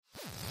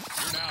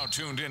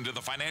tuned in to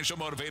the financial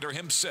motivator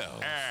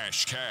himself,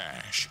 Ash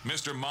Cash,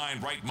 Mr.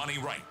 Mind Right Money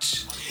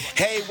Right.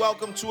 Hey,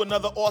 welcome to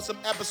another awesome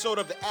episode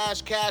of the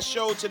Ash Cash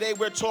Show. Today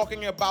we're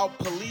talking about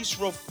police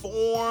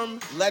reform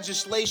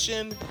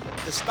legislation,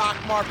 the stock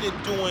market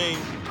doing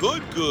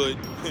good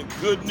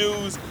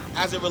news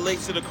as it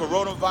relates to the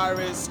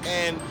coronavirus,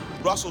 and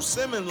Russell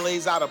Simmons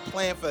lays out a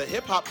plan for the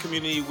hip-hop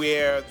community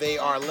where they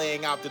are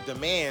laying out the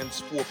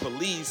demands for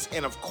police.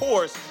 And of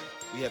course,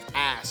 we have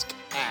Ask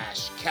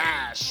Ash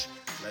Cash.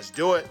 Let's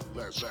do it.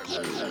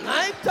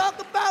 I ain't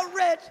talking about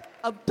rich.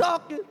 I'm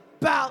talking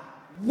about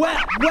wealth.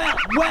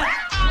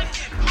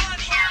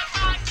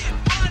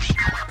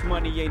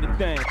 Money ain't a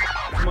thing.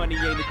 Money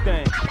ain't a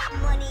thing.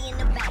 Money in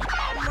the bank.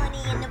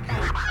 Money in the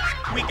bank.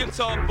 We can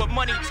talk, but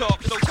money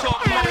talk, so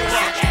talk more.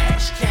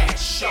 Ash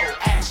Cash Show,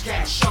 Ash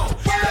Cash Show,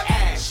 the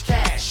Ash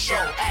Cash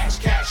Show, Ash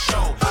Cash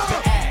Show,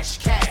 the Ash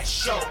Cash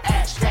Show,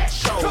 Ash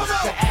Cash Show,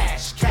 the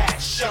Ash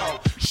Cash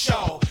Show,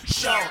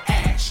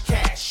 Ash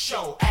Cash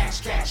Show, Ash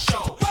Cash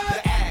Show,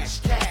 the Ash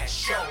Cash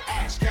Show,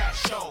 Ash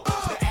Cash Show,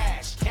 the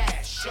Ash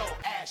Cash Show,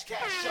 Ash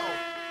Cash Show.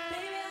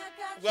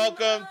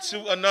 Welcome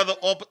to another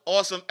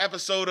awesome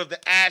episode of the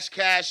Ash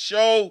Cash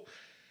Show.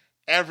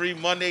 Every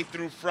Monday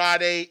through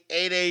Friday,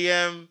 8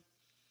 a.m.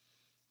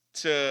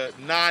 to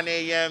 9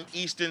 a.m.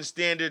 Eastern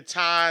Standard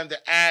Time,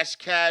 the Ash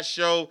Cash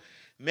Show.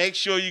 Make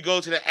sure you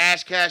go to the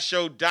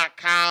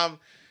ashcashshow.com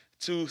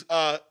to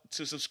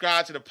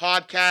subscribe to the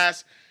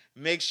podcast.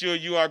 Make sure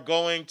you are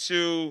going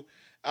to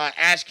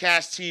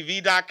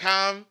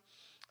ashcashtv.com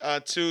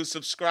to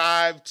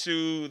subscribe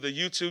to the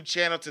YouTube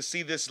channel to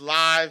see this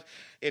live.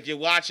 If you're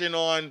watching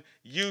on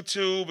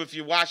YouTube, if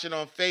you're watching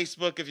on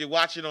Facebook, if you're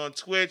watching on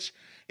Twitch,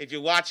 if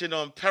you're watching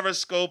on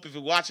Periscope, if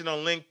you're watching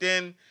on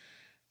LinkedIn,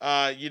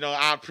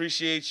 I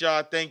appreciate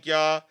y'all. Thank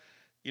y'all.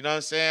 You know what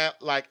I'm saying?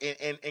 Like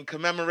in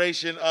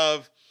commemoration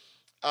of,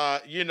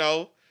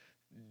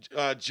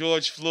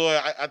 George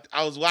Floyd.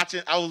 I was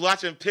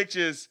watching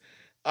pictures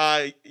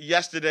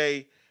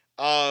yesterday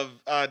of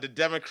the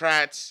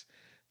Democrats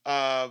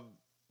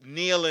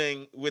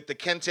kneeling with the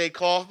kente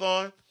cloth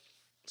on.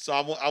 So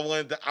I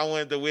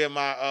wanted to wear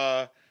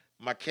my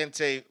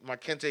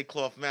kente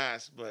cloth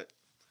mask, but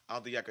I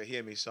don't think y'all could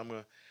hear me. So I'm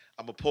gonna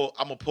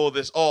pull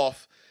this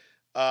off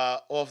my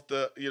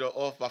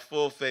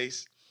full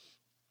face.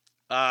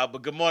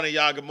 But good morning,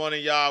 y'all. Good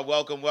morning, y'all.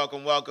 Welcome.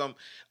 All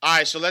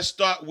right, so let's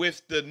start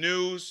with the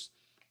news,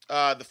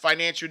 the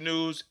financial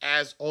news,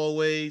 as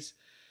always.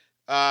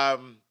 All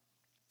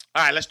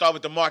right, let's start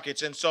with the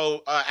markets. And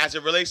so, as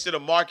it relates to the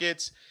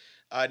markets,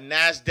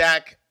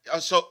 Nasdaq.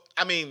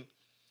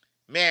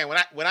 Man, when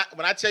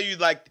I tell you,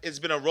 like, it's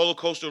been a roller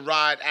coaster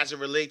ride as it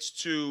relates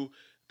to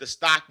the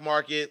stock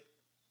market,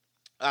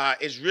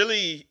 it's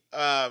really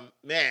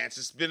it's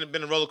just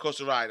been a roller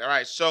coaster ride. All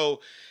right, so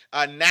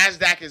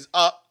Nasdaq is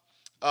up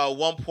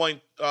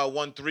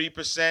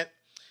 1.13%.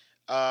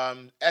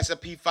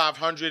 S&P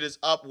 500 is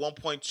up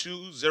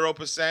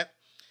 1.20%.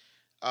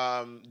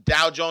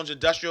 Dow Jones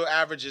Industrial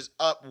Average is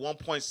up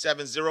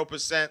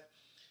 1.70%.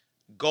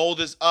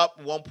 Gold is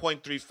up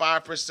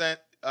 1.35%.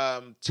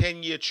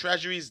 10-year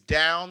Treasuries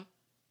down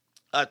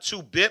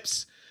 2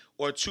 bips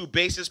or 2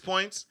 basis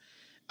points,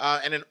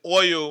 and then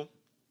oil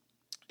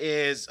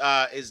is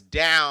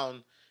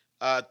down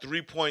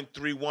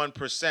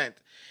 3.31%.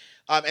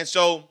 And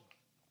so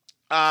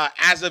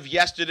as of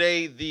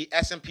yesterday, the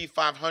S&P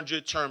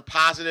 500 turned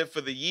positive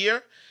for the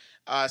year,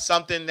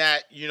 something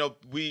that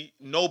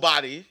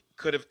nobody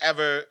could have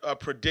ever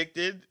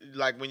predicted.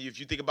 Like if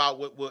you think about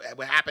what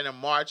happened in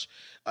March,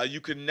 you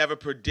could never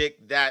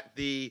predict that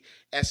the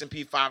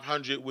S&P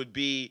 500 would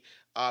be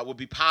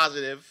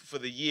positive for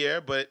the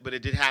year, but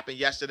it did happen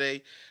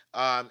yesterday.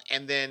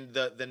 And then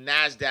the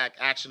Nasdaq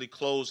actually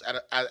closed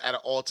at an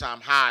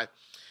all-time high.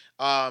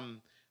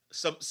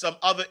 Some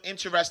other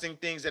interesting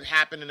things that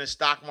happened in the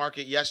stock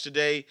market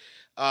yesterday.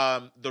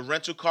 The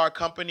rental car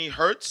company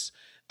Hertz.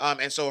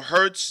 And so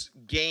Hertz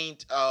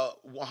gained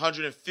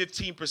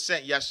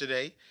 115%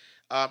 yesterday,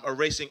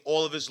 erasing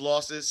all of its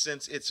losses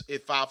since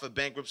it filed for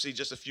bankruptcy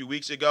just a few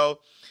weeks ago.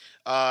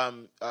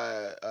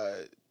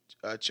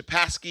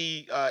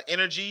 Chapasky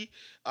Energy,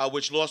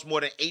 which lost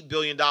more than $8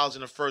 billion in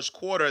the first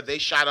quarter, they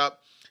shot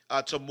up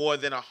to more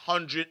than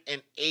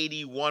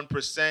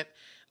 181%.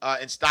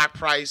 And stock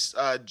price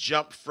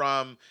jumped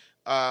for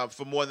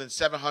more than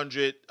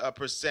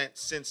 700%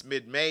 since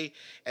mid-May.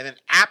 And then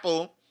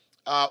Apple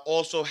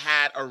also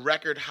had a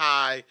record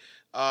high.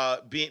 Now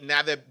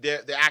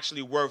they're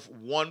actually worth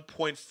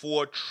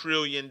 $1.4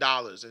 trillion,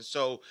 and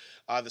so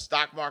the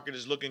stock market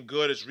is looking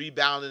good. It's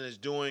rebounding. Is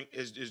doing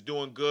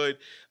good.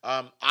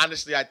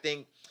 Honestly, I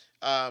think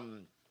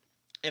in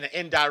an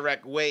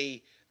indirect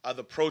way,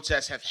 the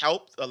protests have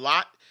helped a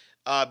lot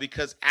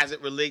because as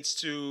it relates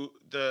to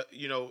the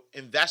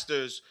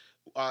investors.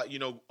 Are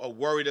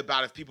worried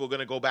about if people are going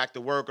to go back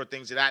to work or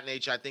things of that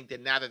nature. I think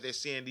that now that they're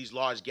seeing these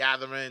large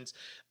gatherings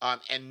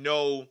and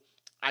know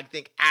I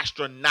think,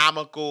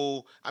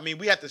 astronomical. I mean,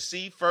 we have to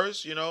see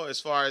first, as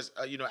far as,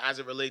 as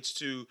it relates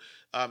to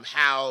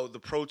how the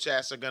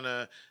protests are going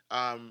to,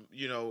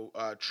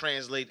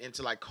 translate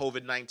into like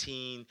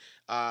COVID-19,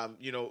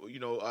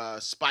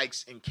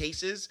 spikes in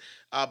cases.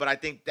 But I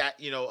think that,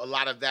 a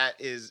lot of that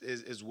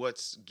is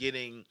what's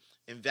getting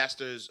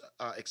investors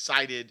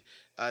excited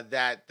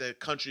that the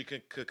country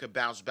could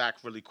bounce back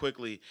really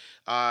quickly.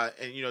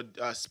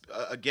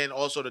 Again,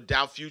 also the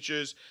Dow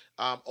futures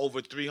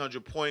over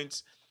 300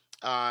 points.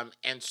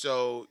 And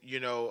so,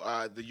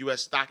 the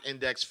U.S. stock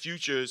index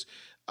futures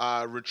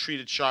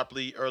retreated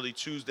sharply early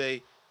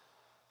Tuesday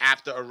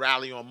after a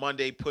rally on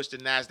Monday pushed the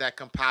NASDAQ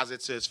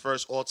composite to its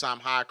first all-time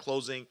high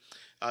closing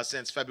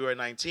since February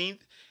 19th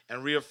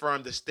and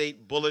reaffirmed the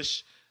state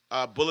bullishness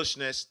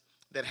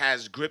that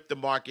has gripped the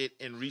market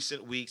in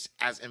recent weeks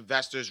as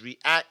investors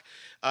react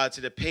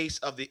to the pace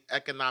of the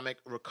economic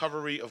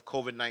recovery of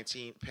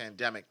COVID-19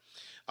 pandemic.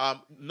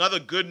 Another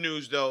good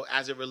news, though,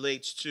 as it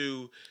relates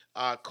to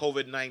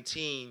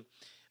COVID-19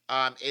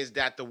 is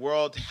that the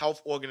World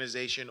Health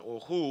Organization, or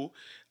WHO,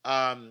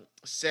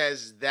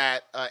 says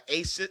that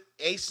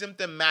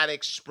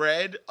asymptomatic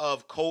spread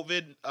of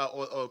COVID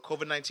or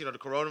COVID-19 or the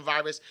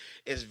coronavirus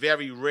is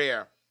very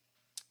rare.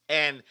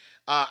 And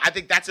I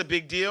think that's a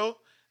big deal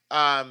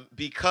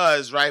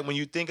because, right, when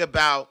you think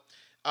about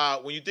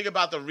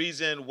the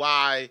reason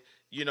why,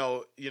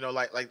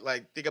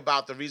 think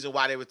about the reason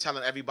why they were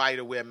telling everybody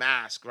to wear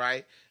masks,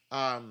 right?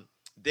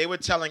 They were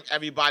telling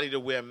everybody to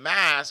wear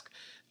masks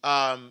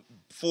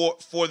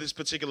for this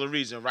particular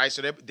reason, right?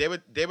 So they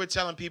were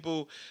telling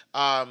people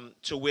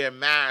to wear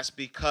masks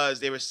because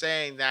they were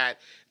saying that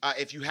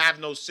if you have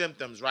no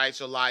symptoms, right?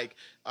 So like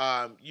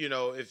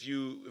if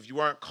you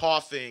weren't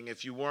coughing,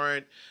 if you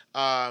weren't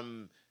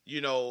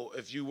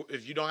if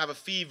you don't have a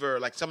fever,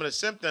 like some of the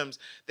symptoms,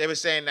 they were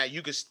saying that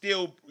you could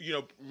still,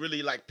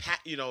 really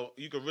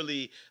you could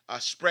really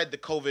spread the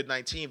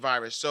COVID-19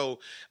 virus. So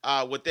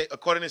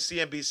according to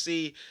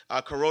CNBC,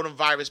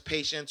 coronavirus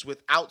patients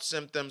without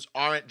symptoms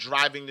aren't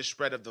driving the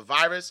spread of the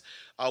virus.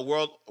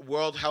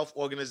 World Health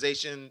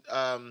Organization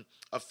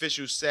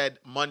officials said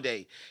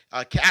Monday,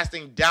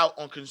 casting doubt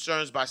on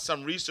concerns by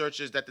some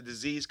researchers that the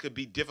disease could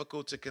be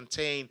difficult to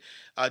contain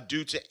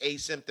due to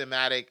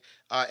asymptomatic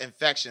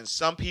infections.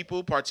 Some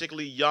people,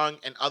 particularly young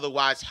and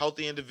otherwise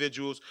healthy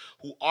individuals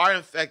who are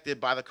infected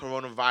by the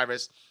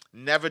coronavirus,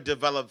 never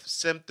develop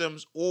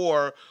symptoms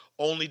or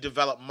only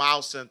develop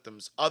mild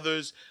symptoms.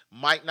 Others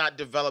might not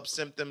develop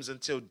symptoms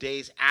until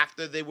days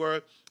after they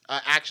were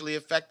actually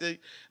affected.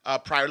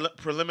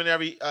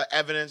 Preliminary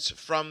evidence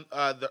from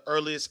the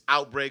earliest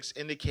outbreaks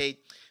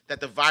indicate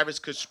that the virus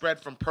could spread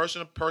from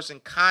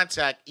person-to-person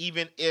contact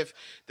even if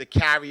the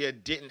carrier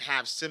didn't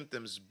have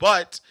symptoms.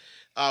 But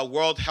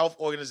World Health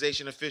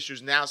Organization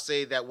officials now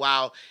say that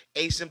while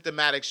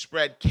asymptomatic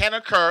spread can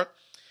occur,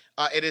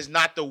 it is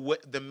not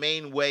the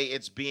main way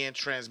it's being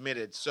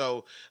transmitted.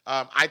 So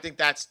I think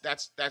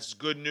that's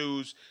good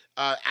news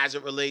as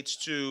it relates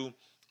to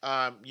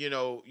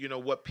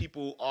what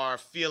people are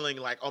feeling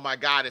like. Oh my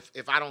God,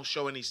 if I don't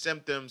show any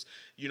symptoms,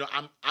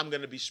 I'm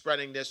going to be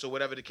spreading this, or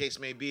whatever the case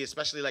may be.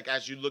 Especially like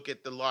as you look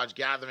at the large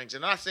gatherings.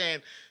 And I'm not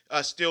saying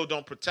still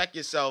don't protect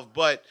yourself,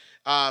 but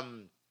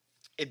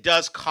it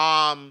does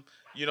calm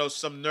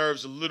some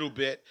nerves a little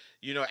bit,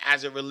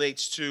 as it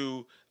relates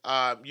to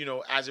the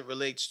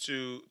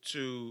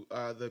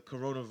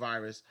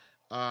coronavirus.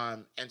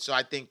 And so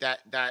I think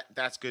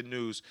that's good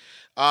news.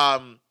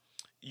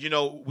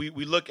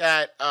 We look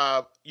at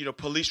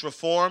police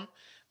reform.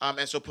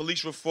 And so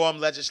police reform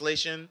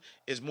legislation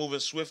is moving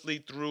swiftly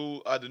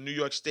through the New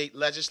York State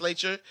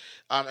legislature.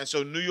 And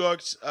so New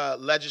York's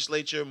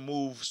legislature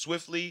moved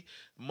swiftly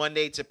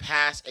Monday to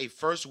pass a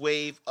first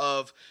wave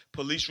of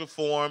police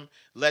reform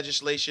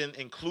legislation,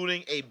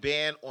 including a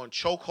ban on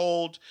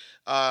chokehold,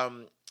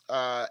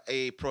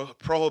 a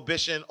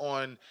prohibition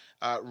on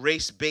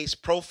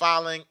race-based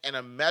profiling, and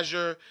a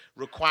measure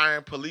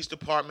requiring police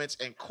departments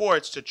and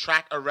courts to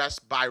track arrests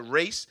by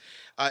race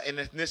and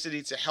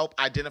ethnicity to help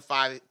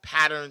identify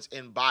patterns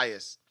in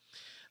bias.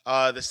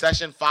 The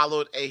session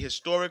followed a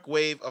historic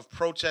wave of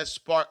protests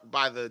sparked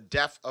by the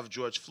death of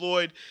George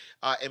Floyd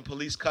in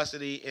police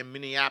custody in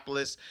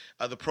Minneapolis.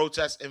 The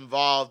protests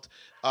evolved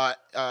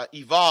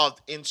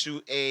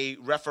into a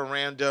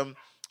referendum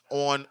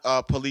on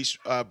police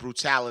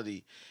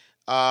brutality.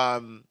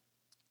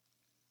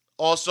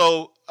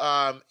 Also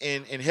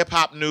in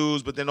hip-hop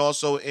news, but then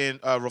also in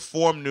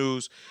reform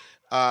news,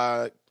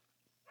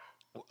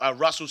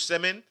 Russell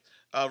Simmons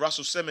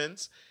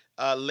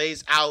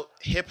lays out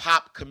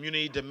hip-hop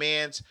community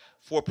demands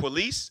for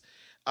police.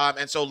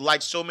 And so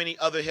like so many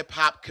other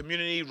hip-hop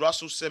community,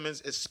 Russell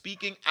Simmons is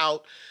speaking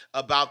out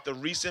about the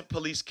recent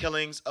police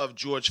killings of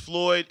George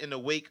Floyd in the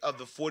wake of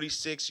the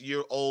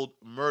 46-year-old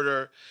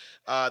murder.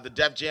 The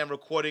Def Jam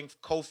recording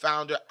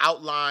co-founder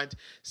outlined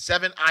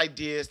 7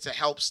 ideas to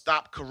help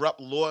stop corrupt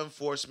law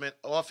enforcement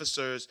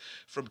officers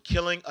from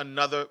killing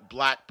another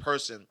black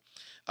person.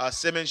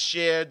 Simmons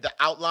shared the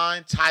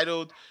outline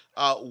titled,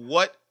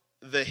 What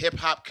the hip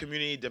hop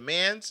community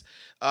demands.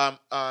 And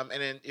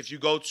then if you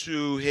go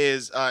to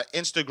his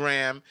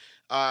Instagram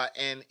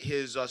and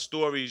his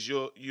stories,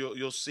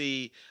 you'll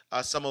see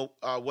some of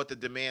what the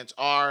demands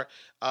are.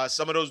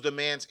 Some of those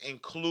demands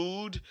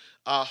include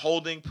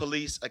holding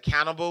police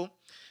accountable,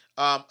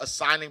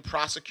 assigning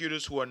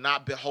prosecutors who are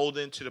not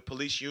beholden to the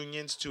police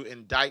unions to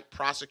indict,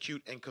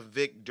 prosecute, and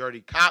convict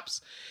dirty cops,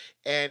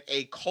 and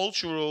a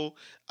cultural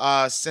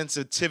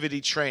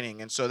sensitivity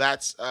training. And so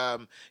that's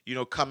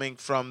coming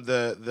from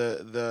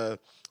the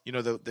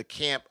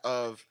camp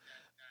of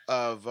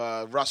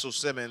Russell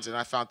Simmons, and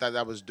I found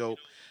that was dope.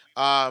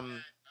 All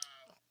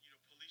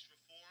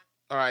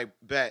right,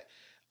 bet.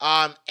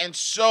 And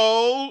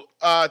so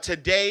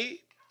today,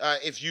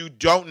 if you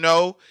don't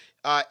know,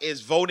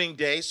 is voting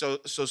day. So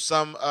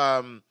some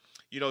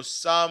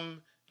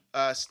some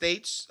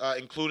states,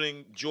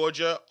 including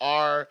Georgia,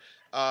 are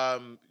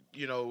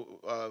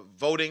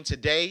voting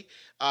today.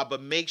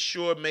 But make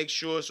sure.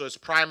 So it's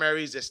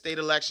primaries, there's state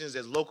elections,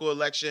 there's local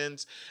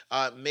elections.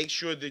 Make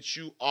sure that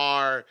you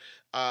are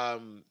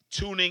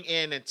tuning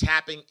in and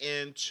tapping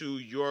into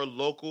your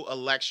local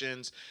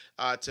elections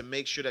to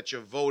make sure that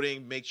you're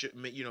voting. Make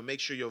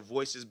sure your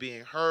voice is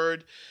being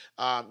heard.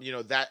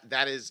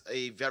 That is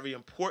a very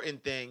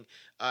important thing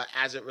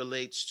as it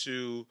relates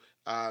to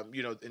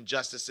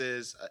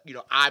injustices.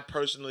 I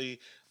personally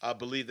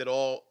believe that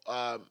all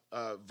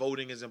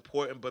voting is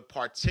important, but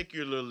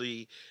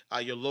particularly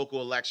your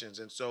local elections.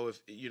 And so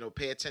if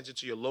pay attention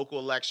to your local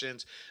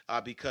elections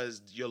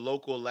because your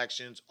local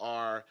elections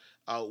are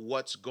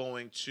what's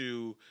going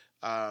to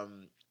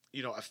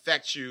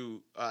affect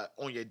you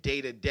on your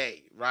day to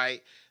day,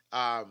 right?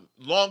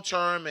 Long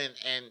term and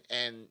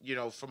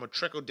from a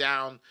trickle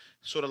down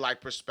sort of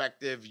like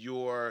perspective,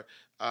 you're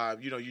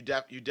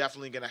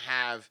definitely gonna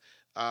have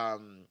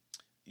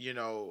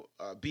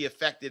be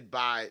affected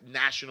by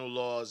national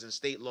laws and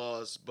state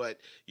laws, but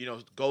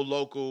go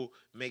local,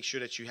 make sure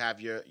that you have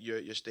your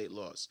state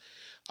laws.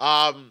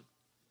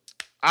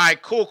 All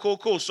right,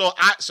 cool. So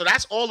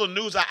that's all the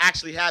news I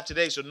actually have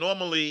today. So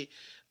normally,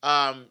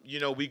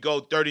 we go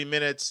 30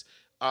 minutes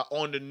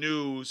on the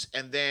news,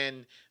 and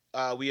then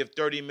we have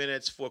 30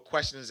 minutes for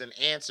questions and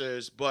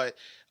answers. But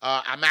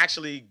I'm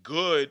actually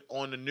good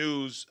on the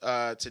news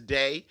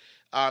today.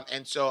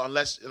 And so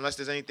unless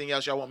there's anything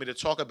else y'all want me to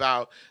talk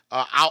about,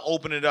 I'll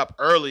open it up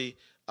early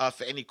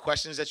for any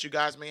questions that you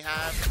guys may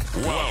have.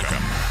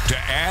 Welcome to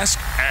Ask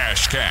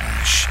Ash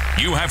Cash.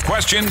 You have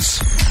questions?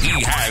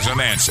 He has an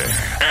answer.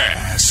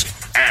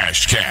 Ask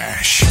Ash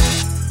Cash.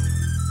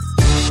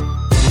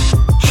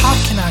 How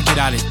can I get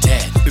out of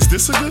debt? Is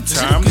this a good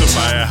time to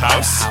buy a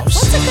house?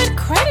 What's a good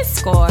credit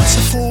score?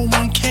 What's a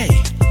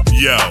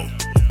 401k? Yo,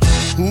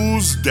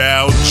 who's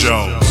Dow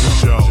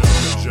Jones?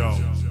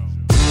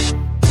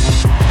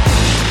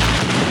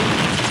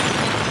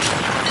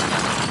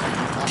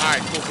 All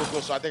right,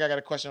 cool. So I think I got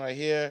a question right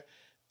here.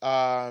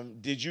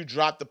 Did you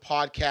drop the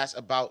podcast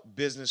about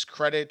business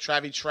credit,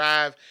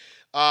 Trav?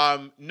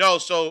 No.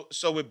 So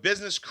with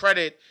business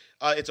credit,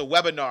 it's a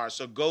webinar.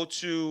 So go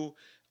to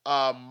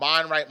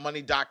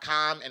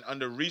mindrightmoney.com, and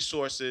under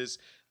resources,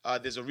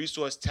 there's a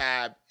resource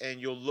tab,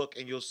 and you'll look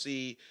and you'll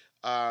see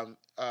a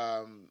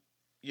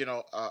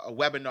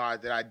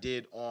webinar that I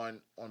did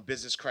on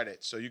business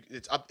credit. So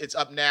it's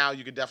up now.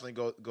 You can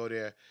definitely go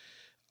there.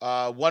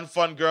 One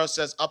fun girl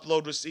says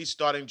upload receipts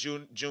starting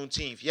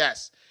Juneteenth.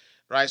 Yes,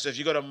 right. So if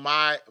you go to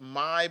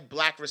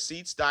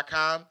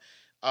myblackreceipts.com,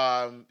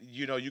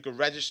 you can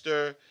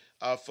register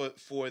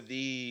for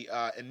the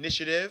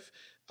initiative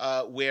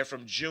where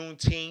from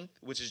Juneteenth,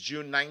 which is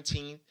June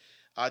 19th,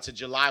 to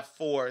July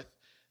 4th,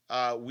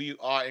 we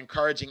are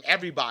encouraging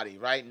everybody,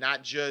 right?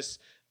 Not just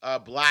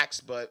blacks,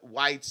 but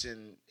whites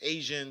and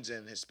Asians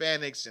and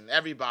Hispanics and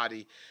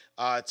everybody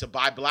to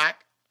buy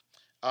black.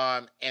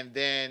 And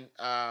then,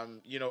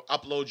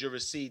 upload your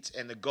receipts.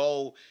 And the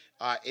goal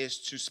is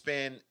to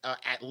spend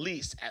at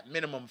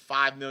minimum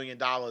 $5 million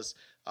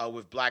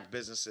with black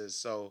businesses.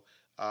 So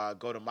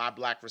go to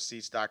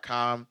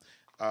myblackreceipts.com.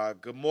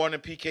 Good morning,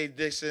 PK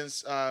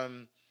Dixons.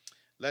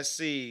 Let's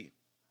see.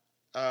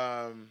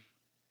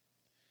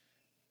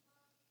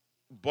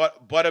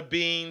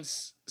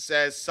 Butterbeans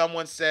says,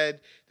 someone said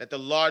that the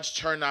large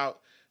turnout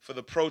for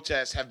the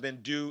protests have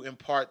been due in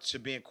part to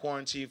being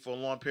quarantined for a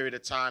long period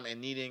of time and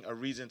needing a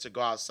reason to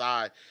go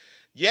outside.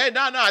 Yeah,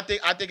 no, I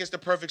think it's the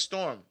perfect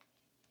storm.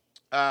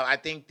 I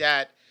think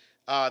that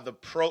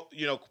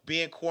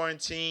being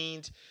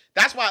quarantined.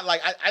 That's why,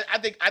 like, I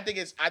think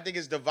it's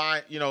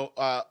divine.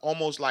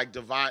 Almost like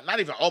divine. Not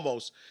even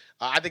almost.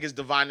 I think it's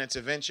divine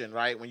intervention,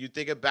 right? When you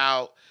think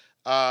about,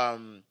 I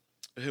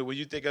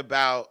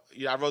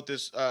wrote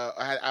this.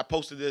 I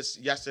posted this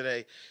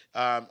yesterday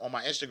on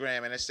my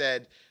Instagram, and it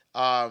said,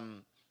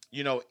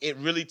 it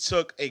really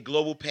took a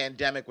global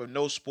pandemic with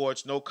no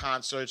sports, no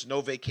concerts,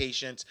 no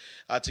vacations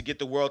to get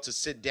the world to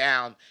sit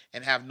down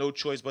and have no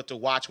choice but to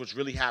watch what's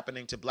really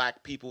happening to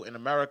black people in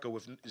America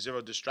with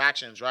zero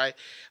distractions, right?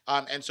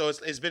 And so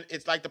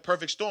it's like the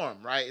perfect storm,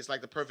 right? It's like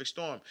the perfect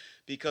storm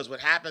because what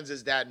happens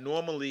is that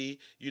normally,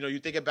 you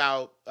think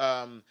about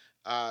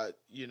Colin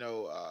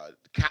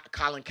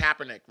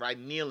Kaepernick, right,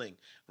 kneeling,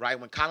 right,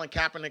 when Colin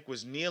Kaepernick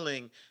was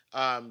kneeling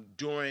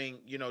during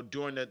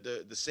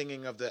the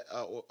singing of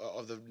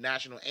the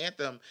national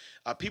anthem,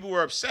 people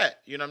were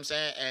upset. You know what I'm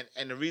saying?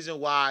 And the reason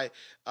why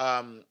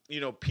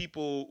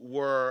people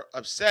were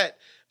upset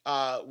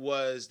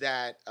was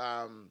that.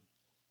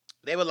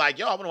 They were like,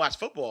 "Yo, I want to watch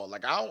football.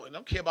 Like, I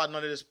don't care about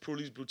none of this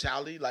police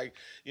brutality. Like,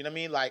 you know what I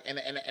mean? Like, and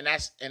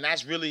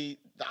that's really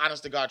the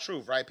honest to God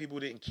truth, right? People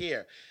didn't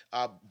care,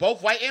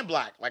 both white and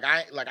black.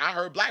 I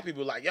heard black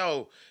people like,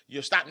 "Yo,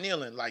 you stop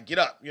kneeling. Like, get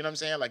up." You know what I'm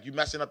saying? Like, you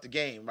messing up the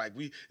game. Like,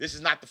 this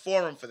is not the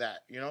forum for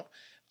that. You know.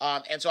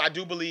 And so I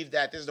do believe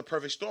that this is the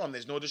perfect storm.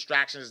 There's no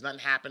distractions. There's nothing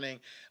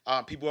happening.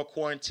 People are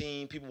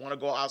quarantined. People want to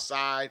go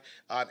outside.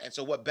 And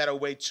so what better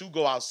way to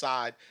go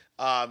outside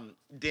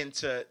than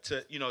to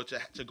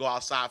go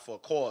outside for a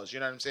cause?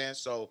 You know what I'm saying?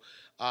 So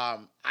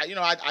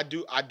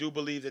I do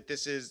believe that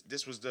this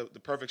was the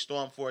perfect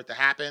storm for it to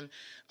happen.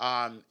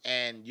 And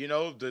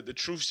the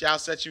truth shall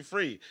set you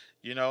free.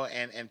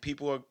 And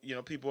people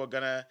are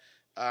gonna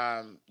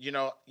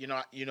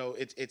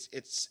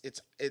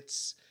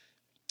it's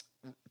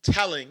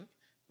telling,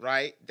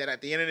 right, that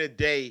at the end of the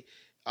day,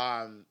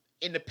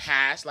 in the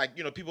past, like,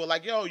 people are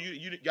like, "Yo,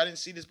 y'all didn't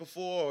see this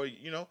before,"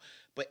 or,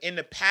 but in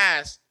the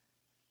past,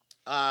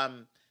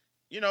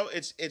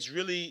 it's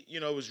really,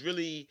 it was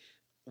really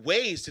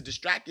ways to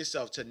distract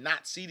yourself to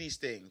not see these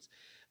things.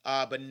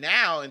 But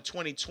now in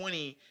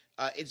 2020,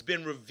 it's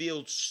been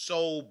revealed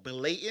so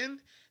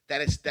blatant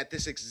that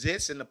this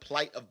exists in the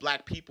plight of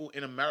black people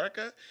in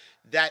America,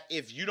 that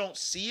if you don't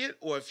see it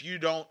or if you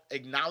don't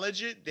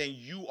acknowledge it, then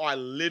you are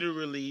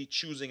literally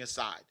choosing a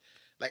side.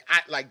 Like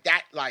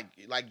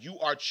you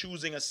are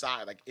choosing a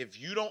side. Like, if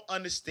you don't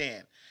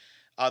understand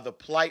the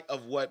plight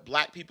of what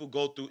black people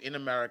go through in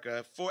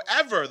America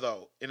forever,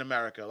 though, in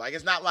America, like,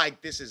 it's not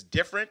like this is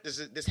different.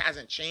 This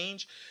hasn't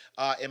changed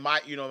in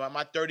my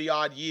 30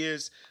 odd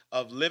years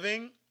of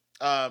living.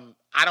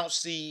 I don't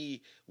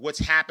see what's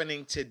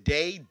happening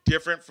today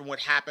different from what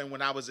happened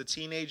when I was a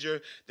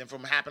teenager, than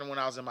from happening when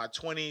I was in my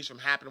 20s, from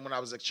happening when I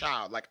was a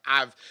child. Like,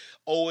 I've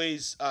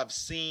always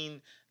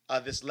seen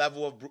this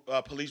level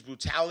of police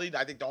brutality.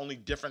 I think the only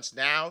difference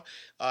now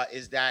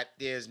is that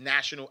there's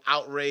national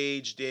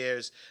outrage.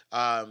 There's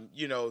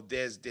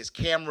there's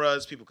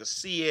cameras. People can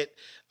see it.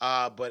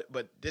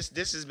 But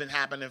this has been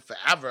happening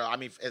forever. I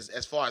mean,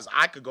 as far as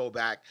I could go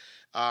back.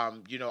 I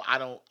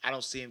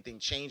don't see anything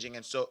changing,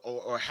 and so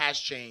or has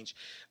changed.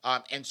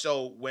 And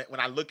so when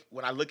I look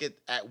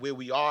at where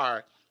we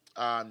are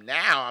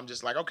now, I'm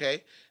just like,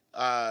 okay,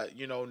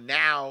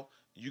 now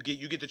you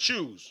get to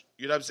choose.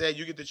 You know what I'm saying?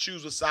 You get to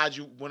choose what side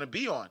you want to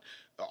be on.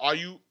 Are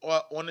you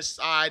on the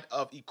side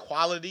of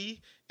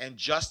equality and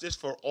justice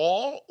for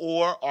all,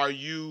 or are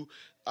you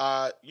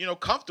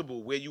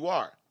comfortable where you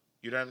are?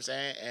 You know what I'm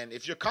saying? And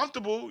if you're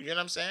comfortable, you know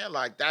what I'm saying,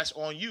 like, that's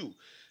on you.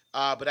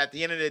 But at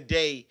the end of the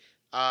day,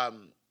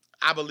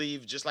 I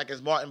believe, just like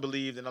as Martin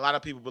believed, and a lot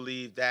of people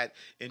believe, that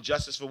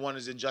injustice for one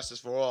is injustice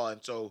for all.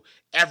 And so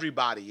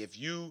everybody, if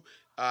you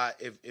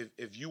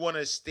want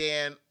to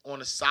stand on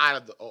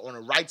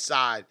the right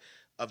side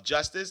of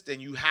justice, then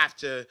you have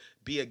to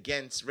be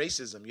against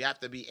racism. You have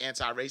to be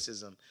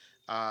anti-racism.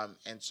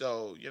 And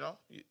so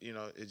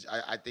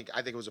I think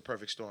it was a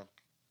perfect storm.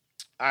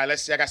 All right,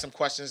 let's see. I got some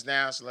questions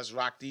now, so let's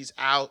rock these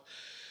out.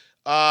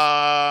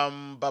 I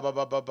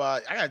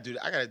gotta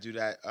do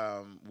that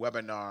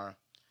webinar.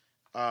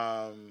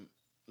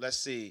 Let's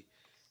see.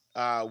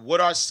 What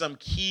are some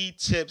key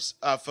tips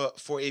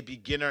for a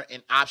beginner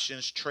in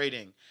options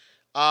trading?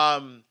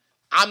 I'm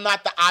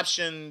not the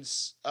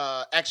options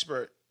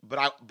expert,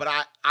 but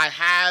I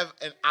have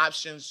an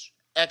options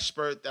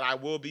expert that I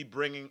will be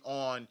bringing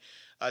on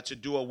to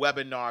do a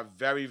webinar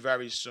very,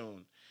 very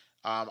soon.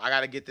 I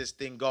got to get this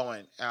thing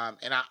going,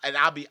 and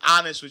I'll be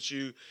honest with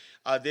you.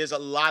 There's a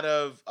lot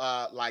of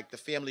like the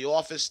family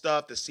office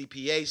stuff, the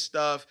CPA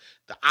stuff,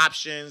 the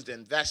options, the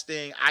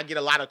investing. I get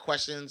a lot of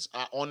questions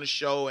on the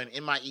show and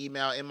in my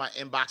email, in my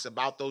inbox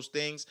about those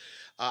things.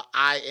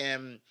 I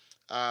am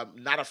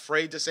not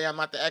afraid to say I'm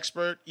not the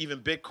expert.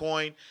 Even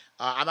Bitcoin,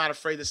 I'm not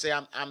afraid to say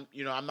I'm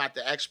not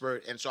the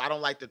expert. And so I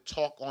don't like to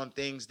talk on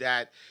things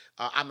that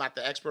I'm not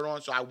the expert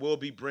on. So I will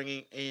be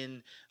bringing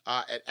in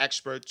an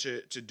expert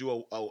to do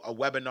a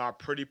webinar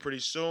pretty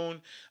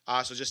soon.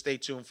 So just stay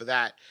tuned for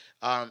that.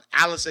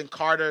 Allison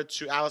Carter on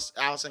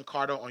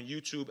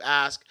YouTube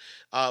asked,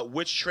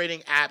 which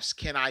trading apps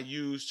can I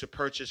use to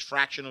purchase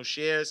fractional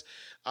shares?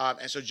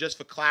 And so just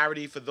for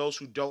clarity, for those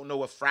who don't know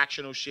what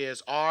fractional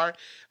shares are,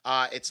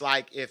 it's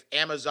like if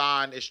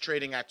Amazon is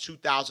trading at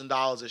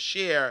 $2,000 a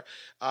share,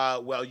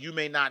 well, you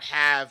may not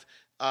have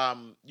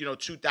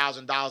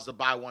 $2,000 to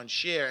buy one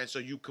share, and so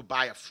you could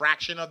buy a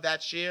fraction of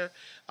that share,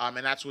 and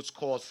that's what's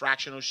called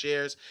fractional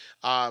shares.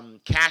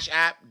 Cash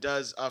App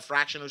does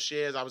fractional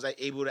shares. I was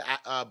able to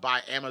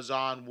buy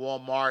Amazon,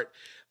 Walmart,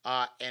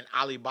 and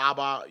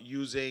Alibaba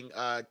using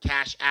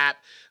Cash App.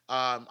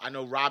 I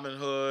know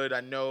Robinhood.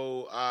 I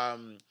know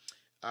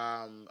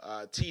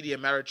TD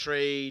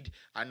Ameritrade.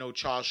 I know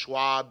Charles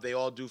Schwab. They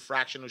all do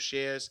fractional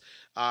shares.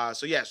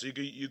 So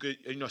you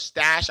could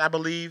Stash, I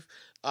believe,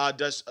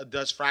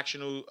 does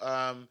fractional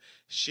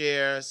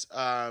shares.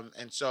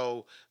 And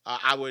so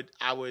I would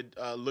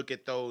look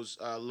at those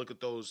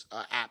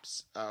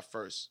apps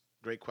first.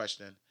 Great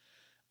question.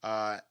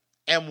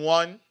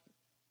 M1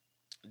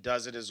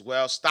 does it as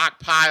well.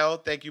 Stockpile.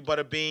 Thank you,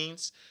 Butter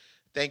Beans.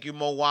 Thank you,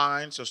 Mo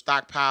Wine. So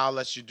Stockpile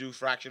lets you do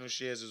fractional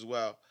shares as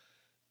well.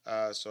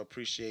 So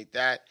appreciate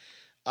that.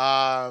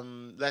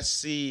 Let's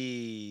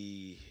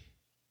see.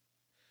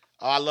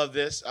 Oh, I love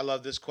this. I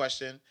love this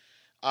question.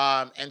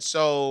 And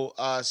so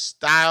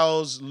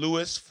Styles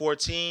Lewis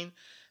 14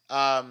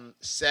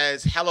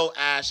 says, "Hello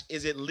Ash,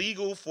 is it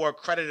legal for a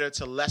creditor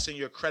to lessen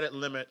your credit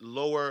limit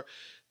lower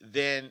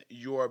than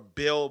your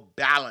bill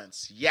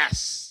balance?"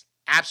 Yes,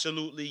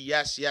 absolutely.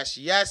 Yes.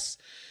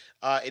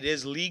 It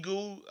is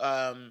legal.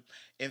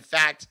 In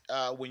fact,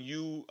 when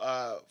you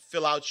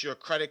fill out your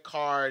credit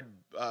card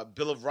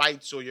bill of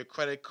rights or your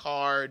credit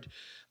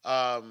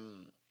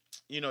um,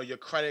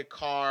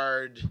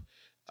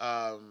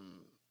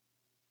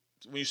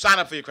 when you sign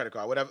up for your credit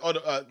card, whatever.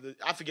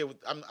 I forget.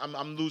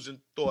 I'm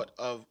losing thought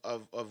of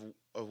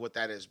what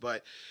that is.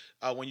 But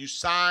when you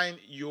sign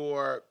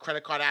your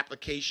credit card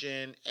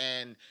application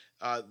and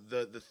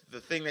the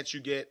thing that you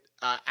get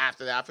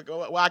after that, I forget.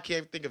 Well, I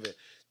can't think of it.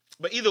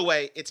 But either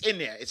way, it's in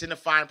there. It's in the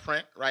fine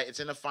print, right? It's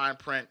in the fine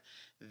print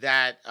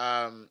that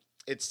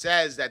it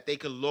says that they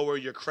could lower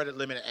your credit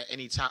limit at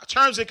any time.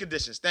 Terms and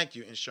conditions. Thank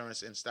you,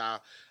 Insurance in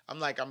Style. I'm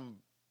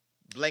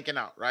blanking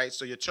out, right?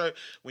 So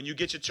when you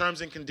get your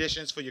terms and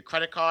conditions for your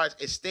credit cards,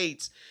 it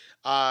states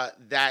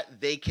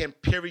that they can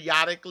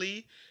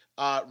periodically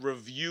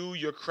review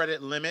your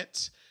credit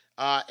limit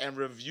and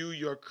review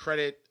your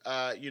credit,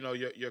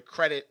 your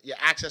credit, your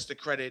access to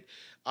credit,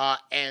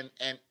 and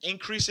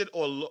increase it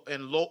or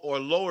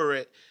lower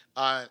it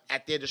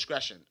at their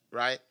discretion,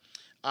 right?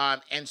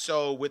 And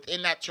so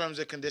within that terms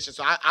and conditions,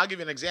 so I'll give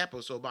you an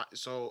example. So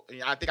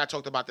I think I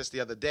talked about this the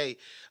other day,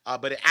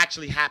 but it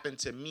actually happened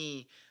to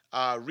me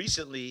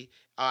recently,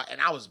 and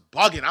I was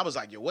bugging. I was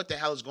like, yo, what the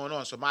hell is going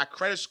on? So my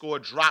credit score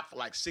dropped for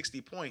like 60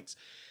 points.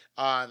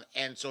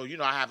 And so,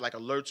 I have like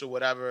alerts or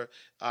whatever.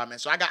 And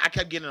so I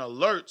kept getting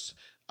alerts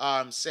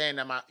saying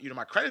that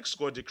my credit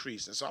score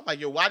decreased. And so I'm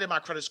like, yo, why did my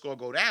credit score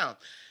go down?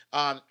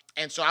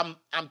 And so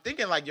I'm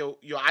thinking like, yo,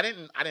 I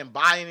didn't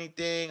buy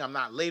anything. I'm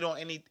not late on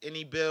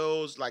any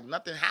bills. Like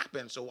nothing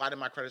happened. So why did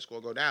my credit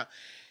score go down?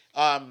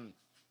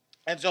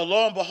 And so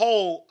lo and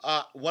behold,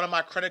 one of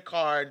my credit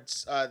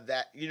cards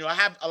that, I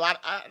have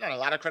not a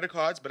lot of credit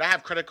cards, but I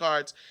have credit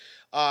cards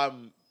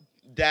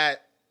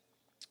that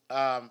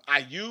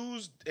I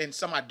use and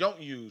some I don't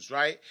use,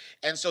 right?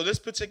 And so this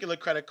particular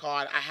credit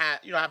card, I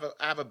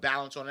have a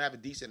balance on it. I have a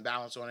decent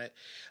balance on it.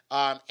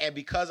 And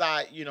because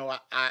I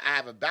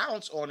have a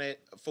balance on it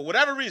for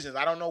whatever reasons,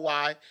 I don't know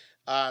why.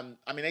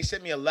 They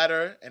sent me a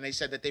letter and they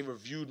said that they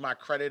reviewed my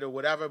credit or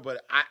whatever,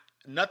 but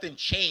nothing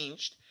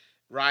changed,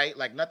 right?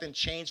 Like nothing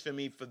changed for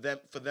me for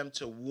them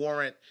to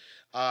warrant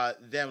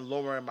them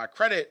lowering my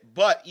credit.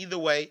 But either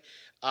way,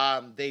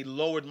 they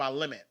lowered my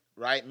limit.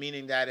 Right,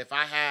 meaning that if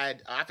I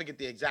forget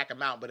the exact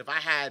amount, but if I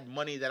had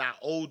money that I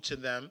owed to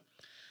them,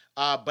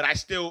 but I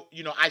still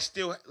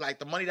like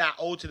the money that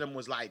I owed to them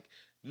was like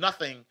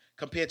nothing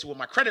compared to what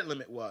my credit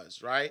limit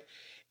was, right?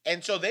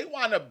 And so they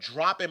wound up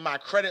dropping my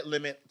credit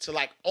limit to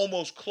like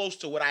almost close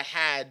to what I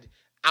had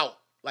out,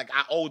 like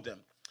I owed them.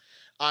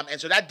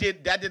 And so that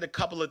did a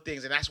couple of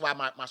things, and that's why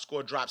my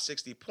score dropped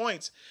 60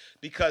 points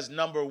because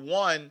number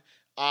one,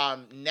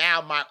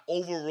 now my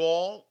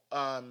overall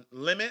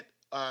limit.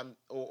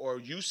 Or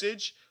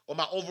usage or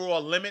my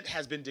overall limit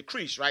has been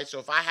decreased, right? So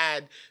if I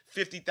had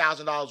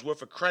 $50,000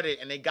 worth of credit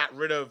and they got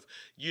rid of,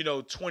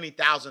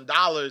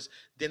 $20,000,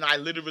 then I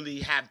literally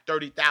have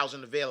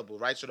 $30,000 available,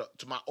 right? So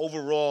to my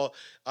overall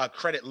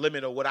credit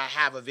limit or what I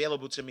have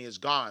available to me is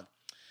gone.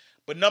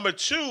 But number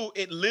two,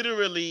 it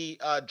literally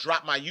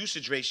dropped my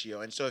usage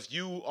ratio. And so if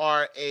you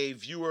are a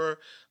viewer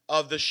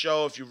of the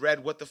show, if you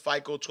read What the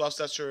FICO, 12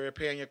 Steps to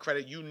Repairing Your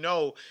Credit, you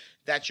know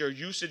that your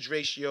usage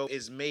ratio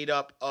is made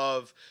up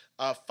of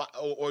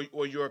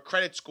or your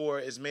credit score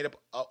is made up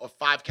of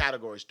 5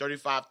 categories: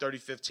 35, 30,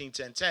 15,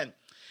 10, 10.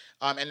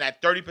 And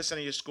that 30% of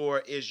your score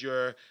is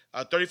your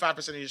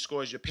 35% of your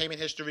score is your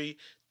payment history,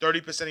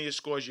 30% of your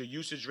score is your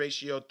usage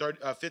ratio,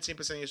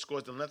 15% of your score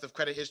is the length of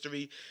credit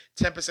history,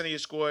 10% of your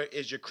score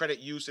is your credit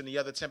use, and the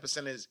other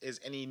 10% is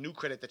any new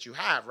credit that you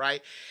have,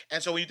 right?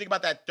 And so when you think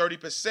about that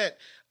 30%,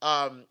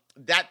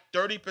 that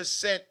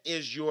 30%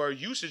 is your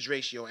usage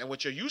ratio. And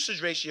what your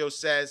usage ratio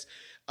says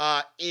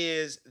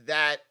is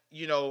that,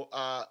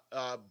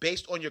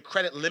 based on your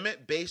credit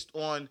limit, based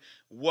on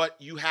what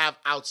you have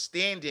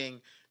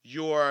outstanding,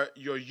 your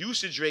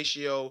usage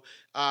ratio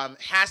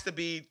has to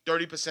be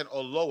 30%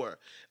 or lower.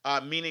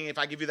 Meaning, if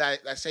I give you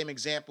that same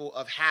example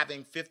of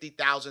having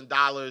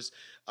 $50,000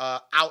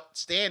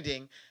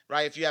 outstanding,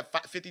 right? If you have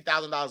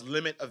 $50,000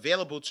 limit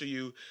available to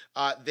you,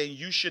 then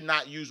you should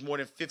not use more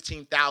than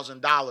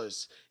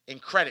 $15,000 in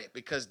credit,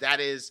 because that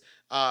is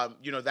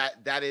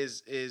that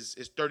is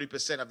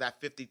 30% of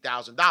that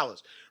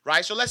 $50,000,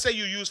 right? So let's say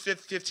you use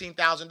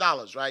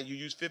 $15,000, right? You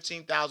use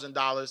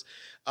 $15,000,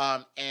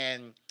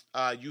 and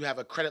you have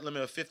a credit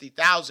limit of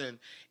 $50,000.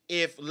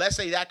 If, let's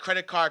say, that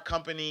credit card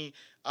company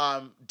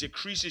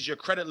decreases your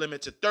credit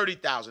limit to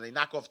 $30,000, they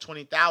knock off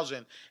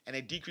 $20,000 and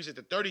they decrease it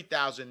to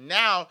 $30,000.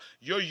 Now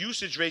your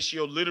usage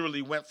ratio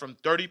literally went from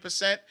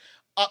 30%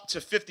 up to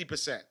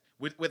 50%.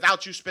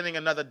 Without you spending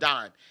another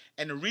dime.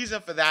 And the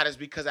reason for that is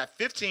because at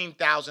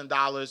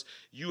 $15,000,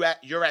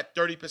 you're at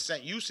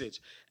 30% usage,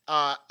 with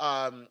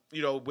a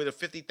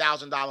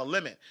 $50,000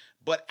 limit.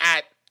 But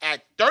at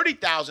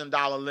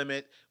 $30,000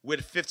 limit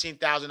with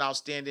 $15,000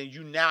 outstanding,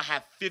 you now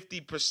have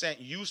 50%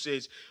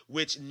 usage,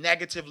 which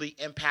negatively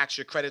impacts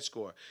your credit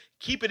score.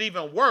 Keep it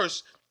even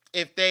worse,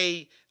 if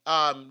they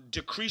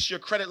decrease your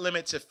credit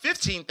limit to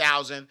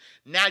 $15,000,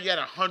 now you're at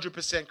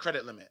 100%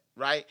 credit limit,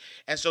 right?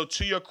 And so,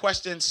 to your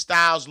question,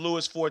 Styles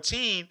Lewis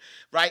 14,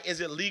 right?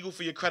 Is it legal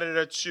for your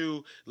creditor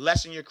to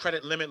lessen your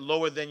credit limit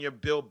lower than your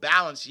bill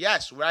balance?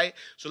 Yes, right?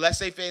 So let's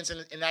say, for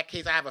instance, in that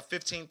case, I have a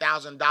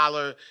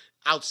 $15,000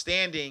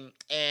 outstanding,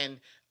 and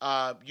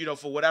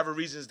for whatever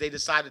reasons they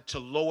decided to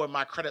lower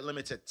my credit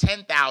limit to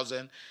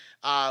 $10,000,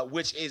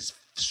 which is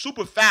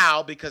super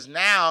foul, because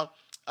now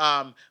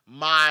the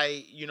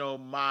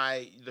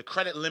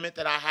credit limit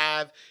that I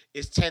have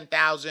is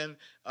 $10,000.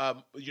 I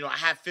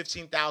have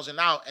 $15,000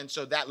 out, and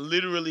so that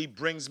literally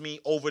brings me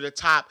over the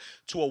top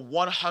to a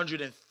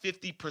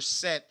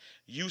 150%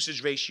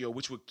 usage ratio,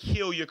 which would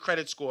kill your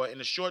credit score in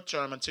the short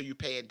term until you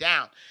pay it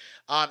down.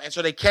 And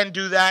so they can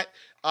do that.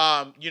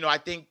 I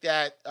think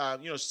that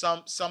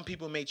some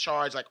people may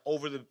charge like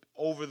over the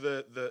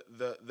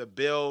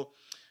bill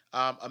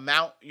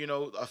amount,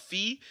 a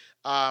fee,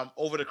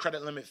 over the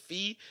credit limit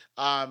fee.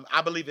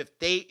 I believe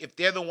if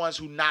they're the ones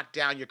who knock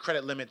down your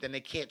credit limit, then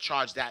they can't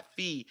charge that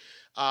fee.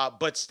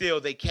 But still,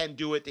 they can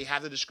do it. They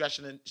have the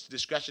discretion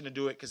to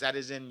do it, because that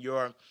is in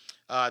your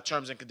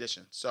terms and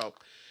conditions. So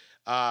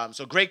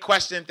great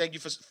question. Thank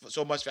you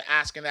so much for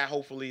asking that.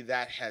 Hopefully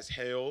that has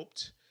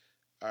helped.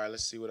 All right,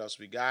 let's see what else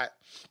we got.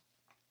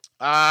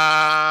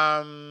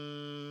 All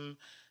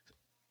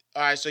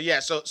right, so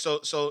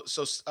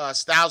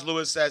Styles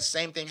Lewis says,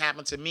 same thing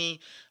happened to me.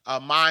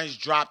 Mine's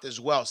dropped as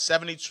well,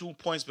 72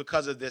 points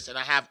because of this, and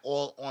I have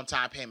all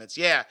on-time payments.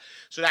 Yeah,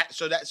 so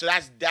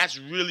that's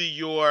really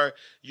your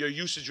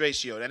usage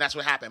ratio, and that's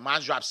what happened.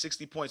 Mine's dropped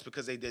 60 points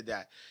because they did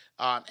that,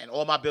 and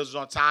all my bills are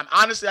on time.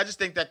 Honestly, I just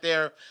think that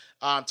they're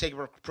taking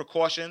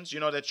precautions.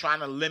 They're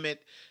trying to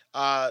limit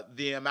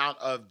the amount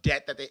of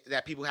debt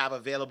that people have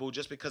available,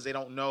 just because they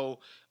don't know,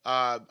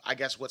 I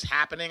guess, what's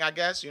happening. I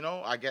guess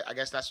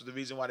that's the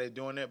reason why they're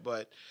doing it.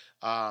 But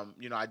I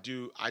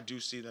do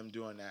see them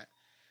doing that.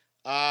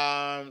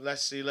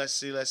 Let's see.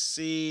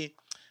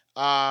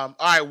 All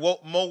right,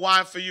 Mo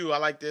Wine for you. I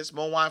like this.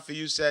 Mo Wine for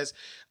you says,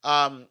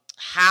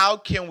 how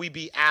can we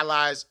be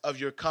allies of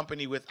your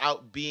company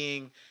without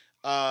being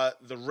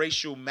the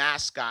racial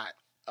mascot?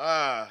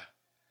 That's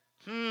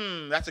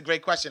a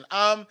great question.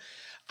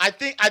 I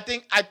think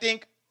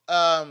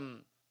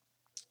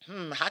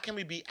how can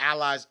we be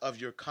allies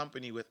of your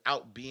company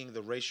without being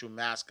the racial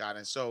mascot?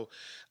 And so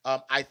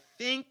I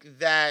think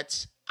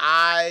that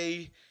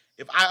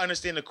if I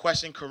understand the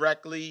question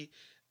correctly,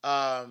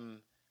 I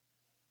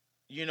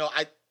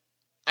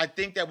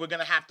think that we're going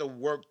to have to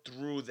work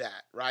through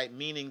that, right?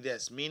 Meaning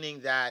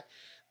that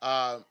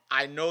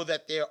I know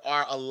that there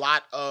are a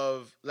lot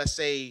of, let's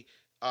say,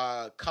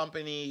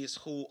 companies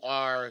who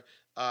are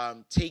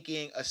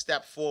taking a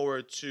step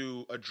forward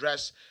to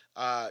address,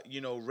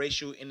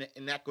 racial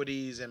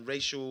inequities and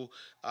racial,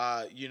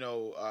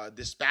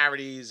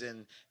 disparities,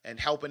 and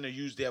helping to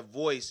use their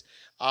voice.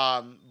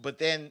 But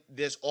then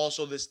there's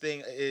also this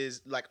thing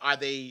is like, are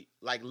they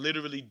like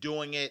literally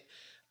doing it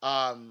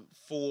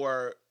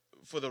for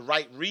the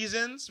right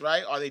reasons,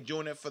 right? Are they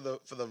doing it for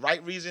the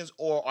right reasons,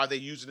 or are they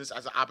using this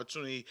as an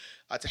opportunity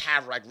to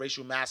have like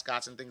racial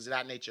mascots and things of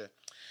that nature?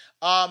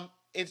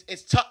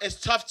 It's tough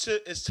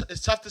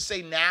to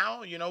say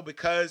now,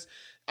 because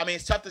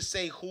it's tough to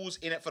say who's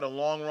in it for the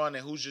long run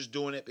and who's just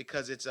doing it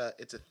because it's a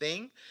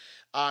thing.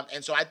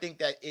 And so I think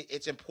that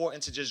it's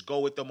important to just go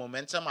with the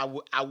momentum.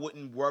 I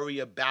wouldn't worry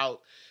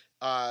about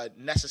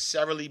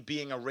necessarily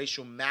being a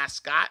racial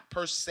mascot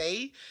per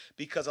se,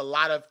 because a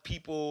lot of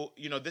people,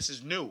 this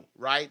is new,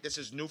 right? This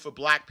is new for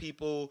black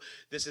people.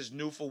 This is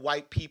new for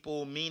white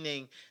people,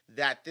 meaning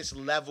that this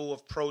level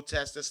of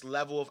protest, this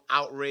level of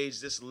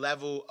outrage, this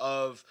level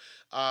of,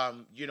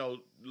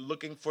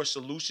 looking for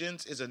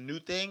solutions is a new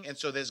thing. And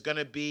so there's going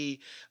to be,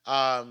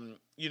 there's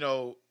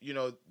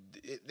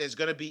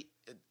going to be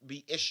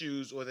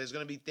issues, or there's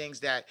going to be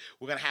things that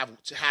we're going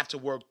to have to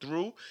work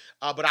through.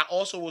 But I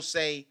also will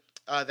say,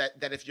 that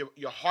if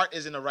your heart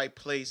is in the right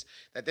place,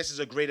 that this is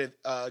a great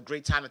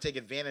time to take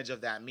advantage of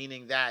that.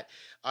 Meaning that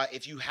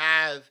if you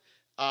have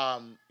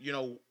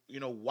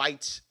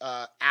white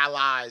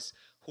allies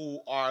who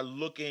are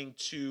looking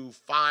to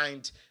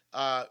find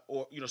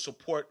or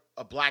support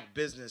a black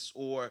business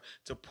or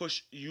to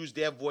use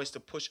their voice to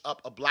push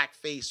up a black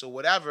face or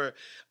whatever,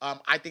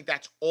 I think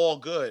that's all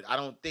good. I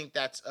don't think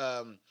that's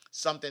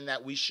something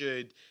that we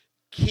should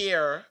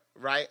care,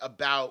 right,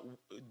 about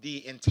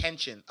the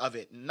intention of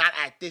it. Not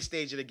at this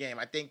stage of the game.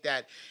 I think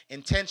that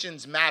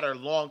intentions matter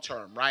long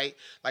term, right?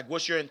 Like,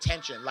 what's your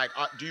intention? Like,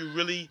 do you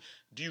really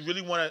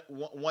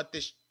want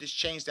this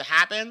change to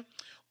happen,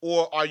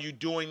 or are you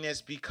doing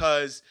this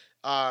because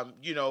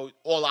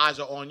all eyes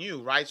are on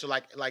you, right? So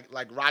like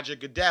Roger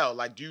Goodell,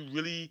 like, do you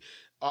really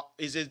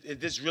is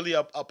this really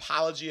a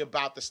apology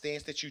about the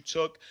stance that you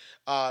took,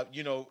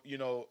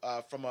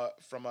 from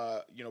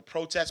a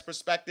protest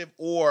perspective,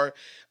 or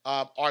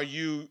are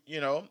you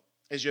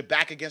is your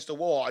back against the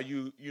wall? Are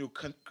you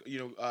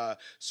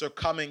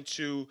succumbing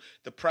to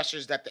the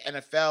pressures that the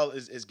NFL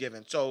is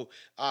given? So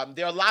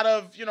there are a lot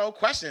of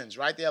questions,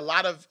 right? There are a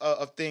lot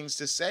of things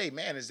to say.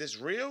 Man, is this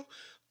real?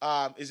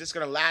 Is this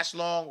going to last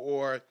long,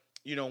 or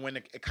when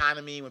the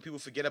economy, when people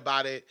forget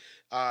about it,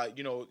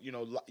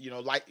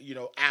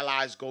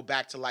 allies go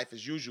back to life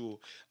as usual?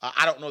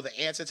 I don't know the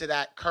answer to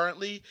that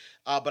currently,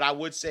 but I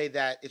would say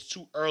that it's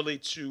too early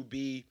to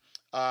be,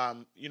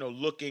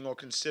 looking or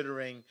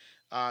considering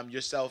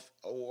yourself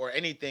or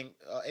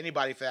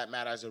anybody for that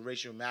matter as a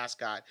racial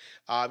mascot.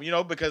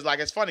 Because like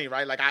it's funny,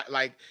 right?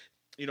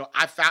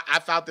 I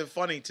found it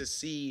funny to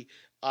see,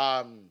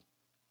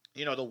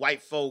 the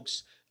white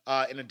folks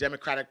in the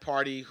Democratic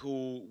Party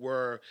who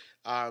were,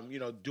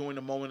 doing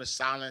the moment of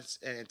silence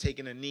and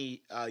taking a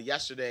knee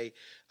yesterday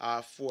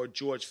for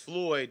George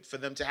Floyd, for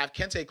them to have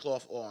kente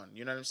cloth on.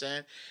 You know what I'm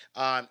saying?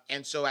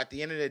 And so at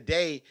the end of the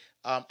day,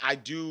 I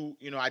do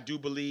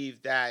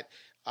believe that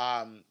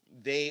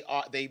they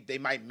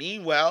might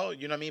mean well,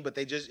 you know what I mean, but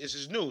it's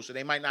just new, so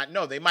they might not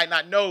know. They might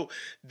not know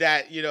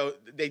that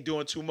they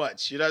doing too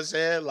much. You know what I'm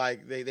saying?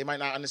 Like they might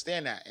not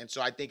understand that, and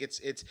so I think it's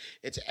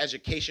an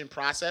education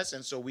process,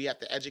 and so we have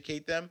to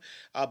educate them.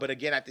 But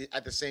again,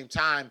 at the same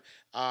time,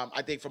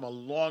 I think from a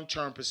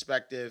long-term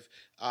perspective,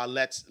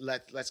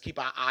 let's keep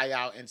our eye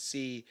out and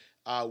see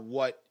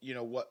what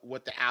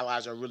the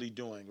allies are really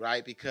doing,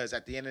 right? Because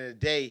at the end of the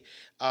day,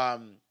 I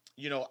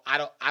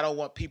don't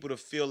want people to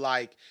feel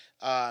like,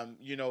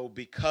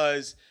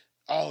 because,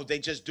 they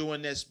just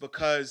doing this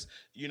because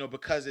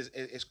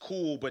it's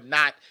cool, but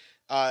not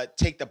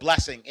take the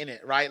blessing in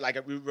it, right? Like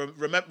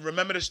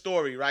remember the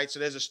story, right? So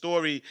there's a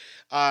story,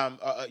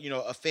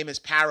 a famous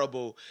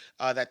parable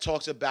that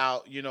talks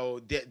about,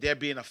 there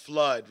being a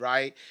flood,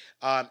 right?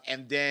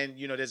 And then,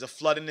 there's a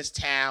flood in this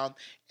town,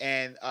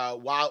 and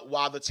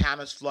while the town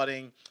is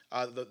flooding,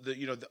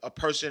 a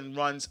person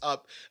runs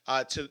up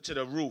to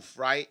the roof,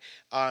 right?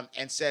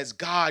 And says,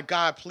 God,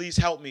 please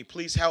help me.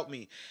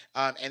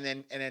 And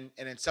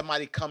then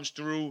somebody comes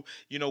through,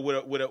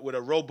 with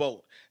a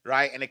rowboat,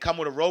 right? And they come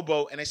with a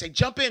rowboat and they say,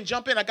 jump in.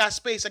 I got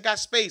space.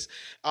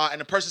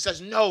 And the person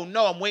says, no,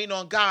 I'm waiting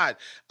on God.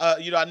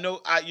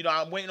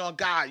 I'm waiting on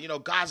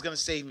God. God's going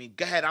to save me.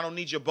 Go ahead. I don't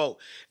need your boat.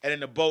 And then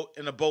the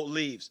boat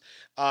leaves.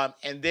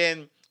 And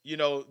then,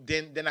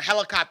 then a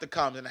helicopter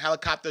comes, and the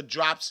helicopter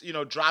drops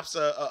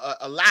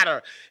a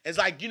ladder. It's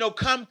like,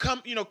 come,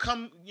 let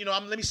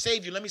me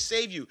save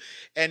you.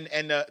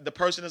 And the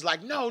person is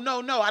like, no,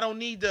 I don't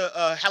need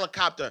the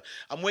helicopter.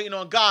 I'm waiting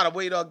on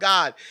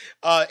God.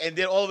 And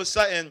then all of a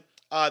sudden,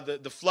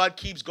 the flood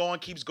keeps going,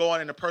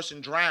 and the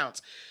person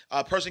drowns.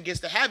 Person gets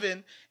to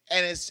heaven,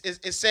 and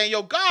it's saying,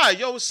 yo,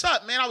 God, what's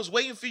up, man? I was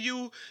waiting for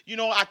you.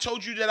 I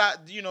told you that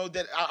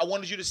I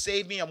wanted you to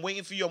save me. I'm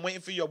waiting for you.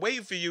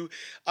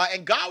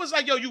 And God was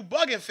like, yo, you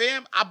bugging,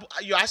 fam.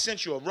 I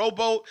sent you a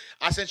rowboat.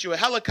 I sent you a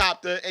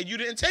helicopter, and you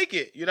didn't take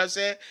it. You know what I'm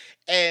saying?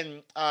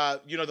 And,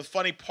 the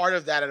funny part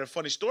of that, and the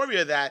funny story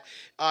of that,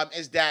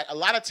 is that a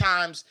lot of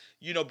times,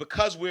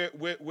 because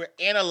we're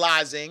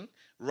analyzing,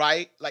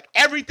 right? Like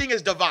everything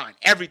is divine,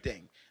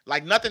 everything.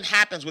 Like nothing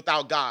happens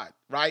without God,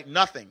 right?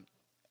 Nothing.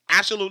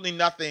 Absolutely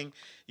nothing,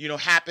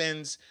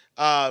 happens.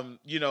 Nothing.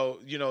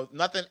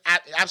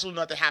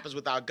 Absolutely nothing happens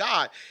without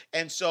God.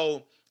 And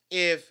so,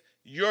 if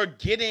you're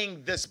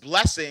getting this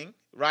blessing,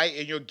 right,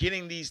 and you're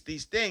getting these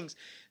things,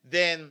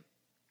 then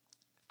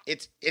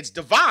it's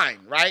divine,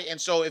 right?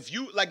 And so, if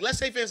you let's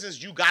say for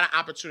instance, you got an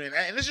opportunity,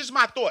 and this is just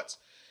my thoughts.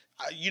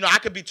 I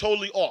could be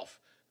totally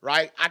off,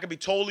 right? I could be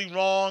totally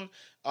wrong.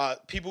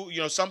 People,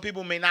 some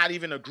people may not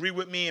even agree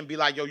with me and be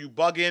like, yo, you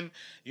bugging.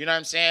 You know what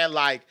I'm saying?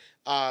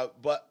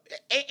 But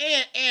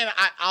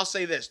I'll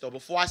say this though,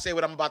 before I say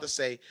what I'm about to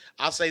say,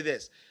 I'll say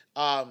this.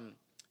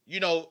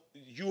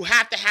 You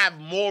have to have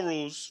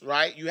morals,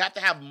 right? You have to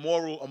have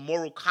a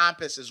moral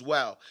compass as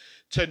well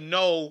to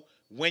know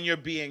when you're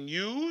being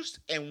used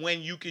and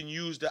when you can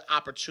use the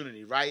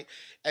opportunity, right?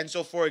 And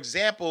so, for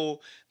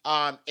example,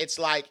 it's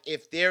like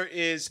if there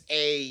is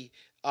a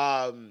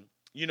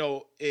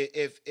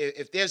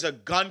if there's a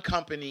gun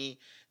company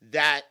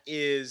that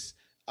is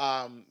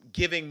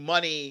giving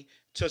money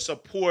to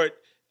support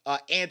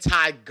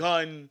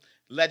anti-gun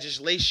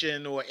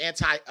legislation or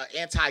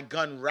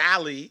anti-gun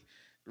rally,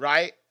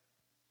 right?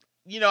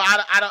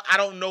 I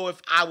don't know if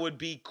I would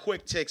be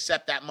quick to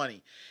accept that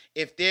money.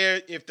 if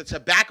the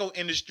tobacco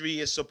industry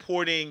is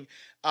supporting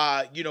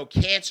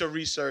cancer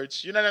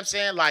research, you know what I'm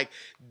saying? Like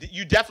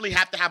you definitely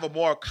have to have a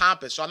moral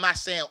compass. So I'm not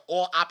saying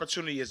all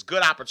opportunity is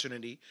good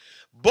opportunity,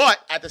 but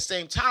at the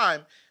same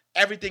time,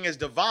 everything is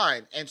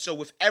divine. And so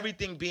with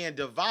everything being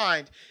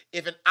divine,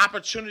 if an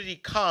opportunity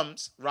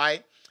comes,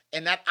 right,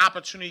 and that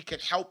opportunity can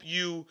help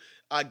you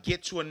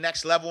get to a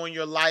next level in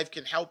your life,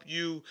 can help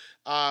you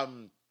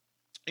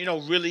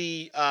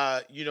really,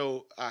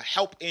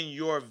 help in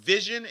your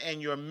vision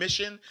and your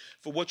mission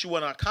for what you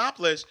want to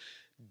accomplish,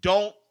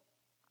 don't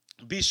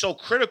be so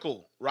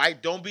critical,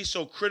 right? Don't be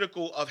so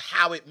critical of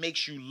how it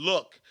makes you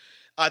look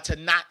to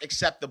not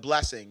accept the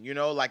blessing.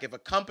 Like if a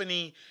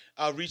company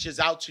reaches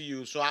out to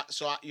you,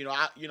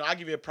 I'll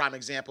give you a prime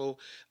example.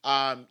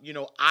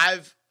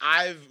 I've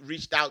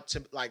reached out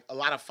to like a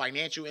lot of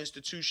financial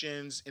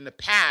institutions in the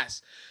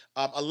past,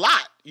 a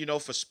lot,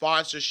 for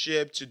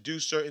sponsorship to do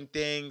certain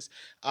things,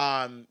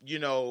 and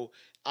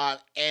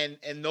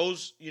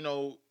those,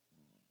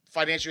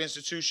 financial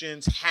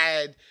institutions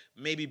had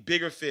maybe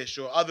bigger fish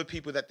or other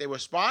people that they were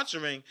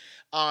sponsoring.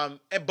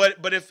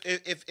 But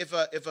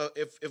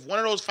if one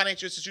of those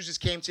financial institutions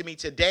came to me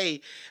today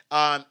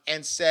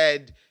and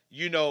said,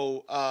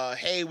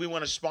 hey, we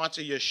want to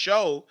sponsor your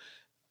show,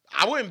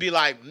 I wouldn't be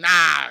like,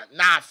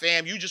 nah,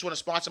 fam, you just want to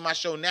sponsor my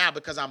show now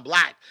because I'm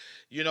black.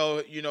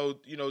 2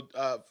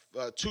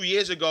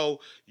 years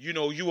ago,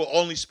 you were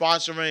only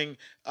sponsoring,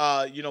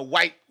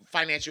 white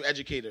financial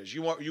educators.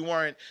 You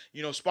weren't,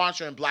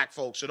 sponsoring black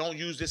folks. So don't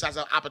use this as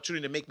an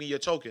opportunity to make me your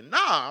token.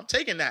 Nah, I'm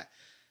taking that.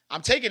 You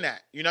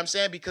know what I'm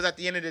saying? Because at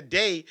the end of the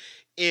day,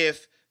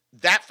 if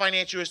that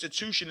financial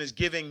institution is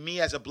giving me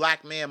as a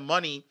black man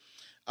money,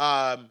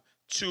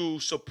 to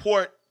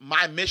support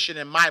my mission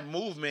and my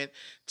movement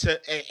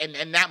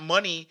and that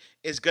money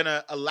is going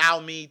to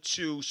allow me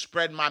to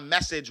spread my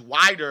message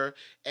wider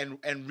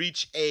and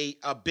reach a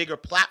bigger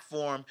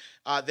platform,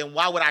 then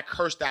why would I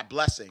curse that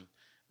blessing,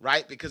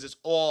 right? Because it's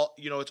all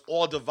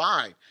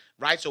divine,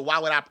 right? So why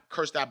would I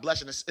curse that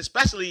blessing,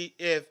 especially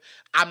if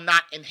I'm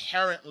not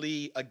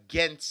inherently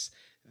against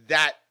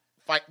that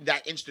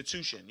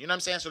institution? You know what I'm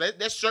saying? So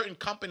there's certain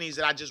companies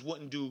that I just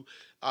wouldn't do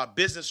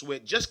business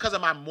with just because of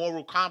my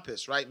moral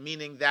compass, right?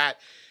 Meaning that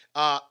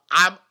I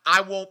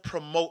won't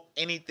promote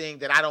anything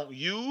that I don't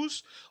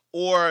use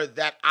or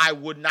that I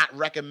would not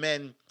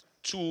recommend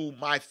to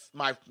my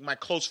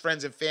close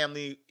friends and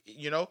family.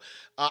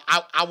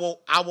 I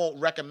won't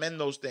recommend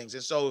those things,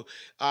 and so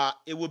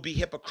it would be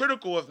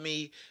hypocritical of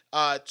me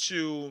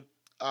to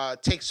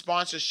take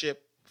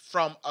sponsorship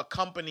from a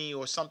company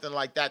or something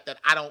like that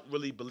I don't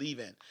really believe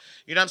in.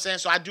 You know what I'm saying?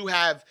 So I do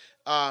have,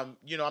 I'm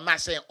not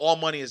saying all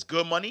money is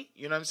good money.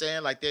 You know what I'm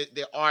saying? Like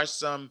there are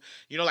some,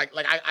 like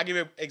I give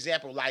you an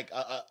example, like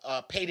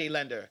a payday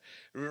lender,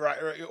 right,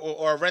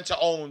 or a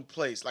rent-to-own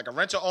place. Like a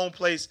rent-to-own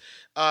place,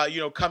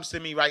 comes to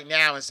me right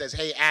now and says,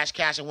 "Hey, Ash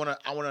Cash, I wanna,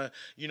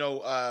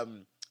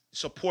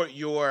 support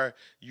your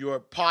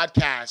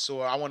podcast,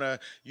 or I want to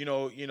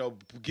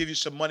give you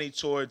some money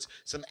towards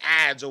some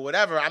ads or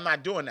whatever." I'm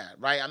not doing that,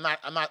 right? I'm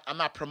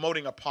not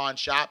promoting a pawn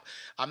shop.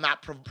 I'm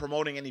not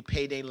promoting any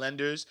payday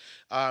lenders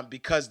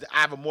because I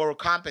have a moral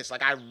compass.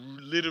 Like I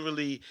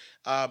literally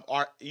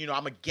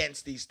I'm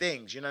against these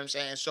things. You know what I'm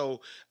saying?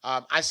 So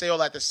I say all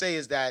that to say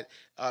is that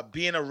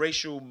being a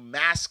racial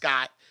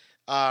mascot,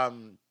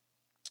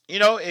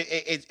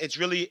 it's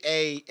really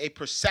a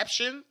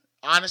perception,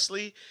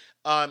 honestly.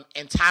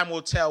 And time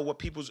will tell what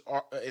people's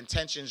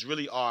intentions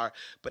really are.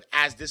 But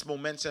as this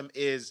momentum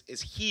is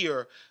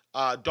here,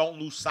 don't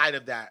lose sight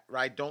of that,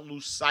 right? Don't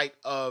lose sight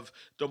of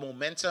the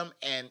momentum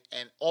and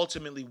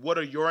ultimately what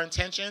are your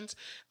intentions,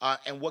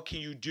 and what can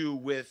you do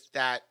with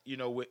that,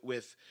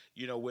 with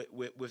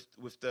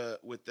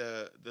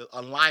the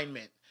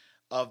alignment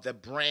of the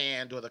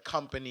brand or the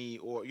company,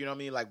 or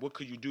like what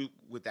could you do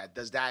with that?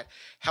 Does that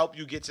help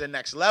you get to the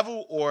next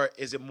level, or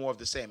is it more of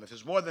the same? If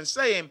it's more than the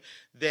same,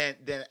 then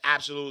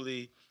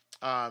absolutely,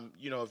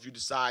 if you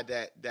decide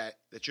that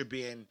you're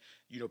being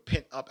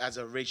pent up as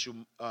a racial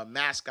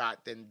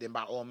mascot, then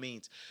by all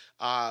means.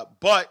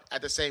 But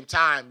at the same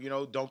time,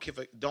 don't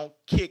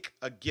kick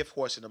a gift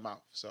horse in the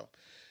mouth. So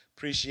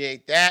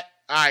appreciate that.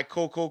 All right,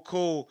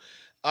 cool.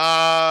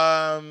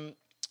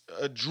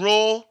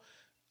 Drool.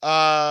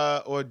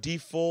 Or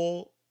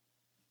default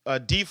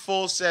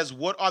says,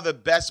 what are the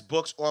best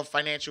books on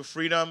financial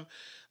freedom?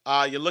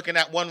 You're looking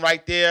at one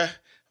right there,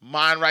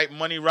 Mind Right,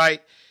 Money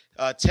Right,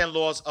 10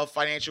 Laws of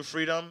Financial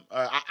Freedom.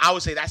 I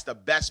would say that's the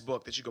best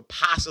book that you could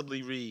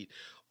possibly read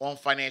on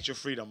financial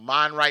freedom.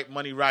 Mind Right,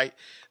 Money Right,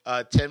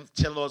 10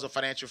 Laws of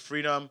Financial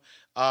Freedom,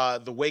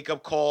 The Wake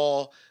Up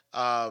Call,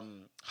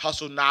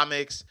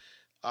 Hustlenomics.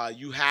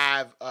 You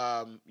have,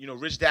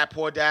 Rich Dad,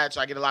 Poor Dad.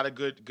 So I get a lot of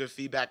good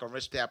feedback on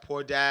Rich Dad,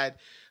 Poor Dad.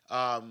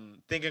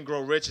 Think and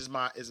Grow Rich is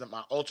my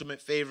ultimate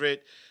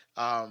favorite.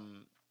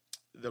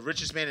 The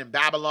Richest Man in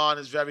Babylon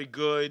is very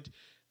good.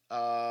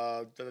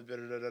 I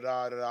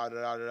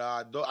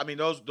mean,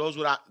 those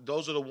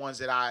are the ones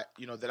that I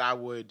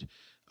would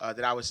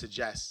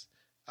suggest.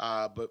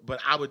 But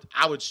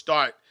I would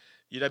start,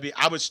 You know what I mean?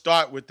 I would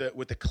start with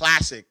the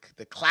classic.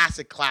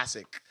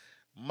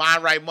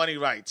 Mind Right, Money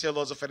Right, 10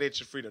 Laws of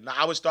Financial Freedom. Now,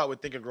 I would start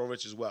with Think and Grow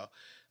Rich as well.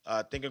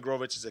 Think and Grow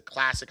Rich is a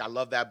classic. I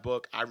love that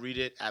book. I read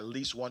it at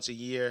least once a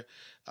year.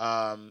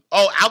 Fem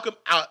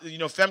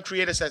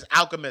Creator says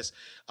Alchemist.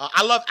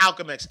 I love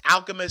Alchemist.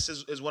 Alchemist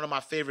is one of my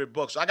favorite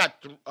books. So I got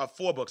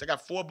 4 books. I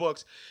got 4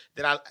 books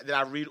that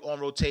I read on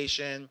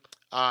rotation.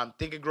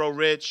 Think and Grow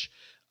Rich,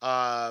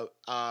 4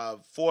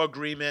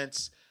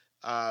 Agreements,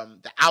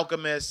 The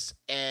Alchemist,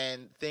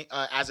 and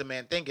As a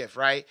Man Thinketh,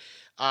 right?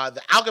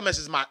 The Alchemist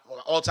is my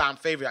all-time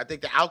favorite. I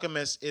think The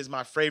Alchemist is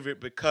my favorite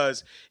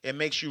because it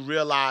makes you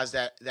realize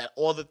that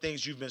all the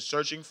things you've been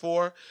searching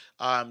for,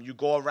 you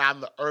go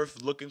around the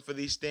earth looking for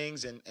these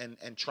things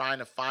and trying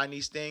to find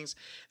these things,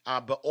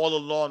 but all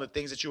along the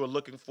things that you were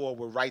looking for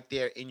were right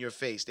there in your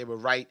face. They were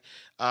right,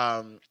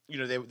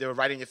 they were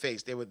right in your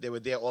face. They were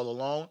there all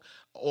along.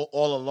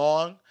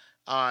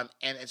 And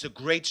it's a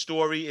great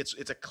story.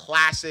 It's a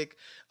classic.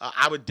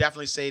 I would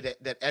definitely say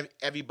that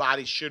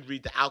everybody should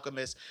read The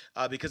Alchemist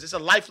because it's a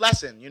life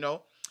lesson, and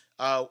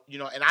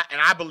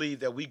I believe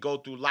that we go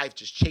through life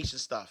just chasing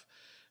stuff,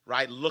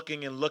 right?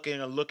 Looking and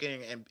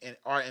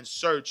are in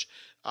search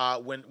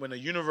when the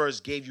universe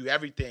gave you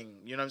everything.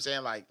 You know what I'm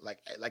saying? Like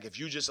if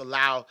you just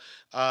allow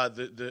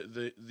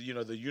the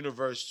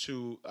universe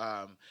to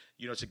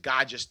to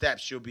guide your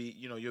steps, you'll be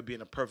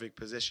in a perfect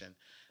position.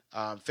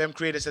 Fem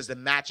Creator says The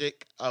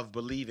Magic of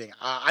Believing.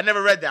 I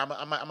never read that.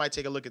 I might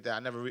take a look at that. I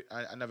never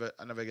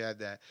got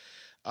that.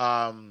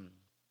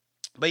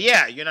 But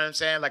yeah, you know what I'm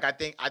saying. Like I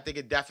think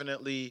it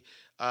definitely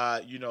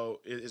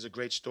is a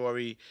great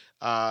story.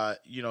 My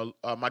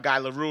guy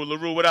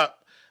LaRue, what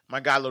up? My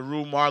guy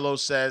LaRue Marlowe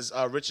says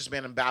Richest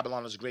Man in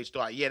Babylon is a great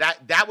story. Yeah,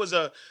 that was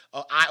a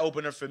eye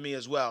opener for me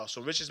as well.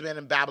 So Richest Man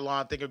in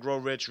Babylon, Think and Grow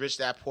Rich, Rich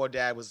Dad Poor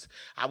Dad was,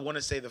 I want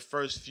to say, the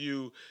first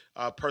few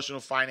personal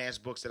finance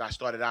books that I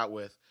started out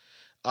with.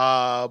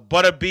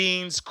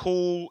 Butterbeans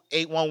Cool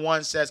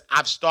 811 says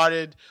I've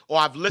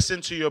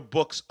listened to your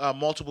books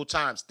multiple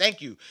times.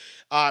 Thank you.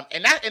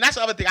 And that's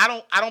the other thing.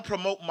 I don't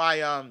promote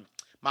my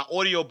my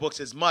audio books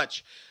as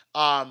much.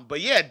 But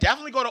yeah,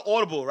 definitely go to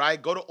Audible,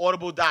 right? Go to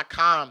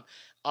audible.com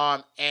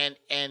and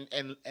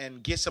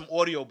get some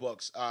audio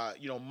books.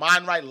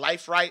 Mind Right,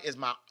 Life Right is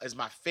my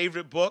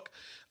favorite book.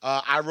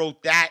 I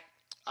wrote that.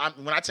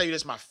 When I tell you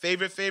this, my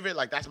favorite,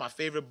 like that's my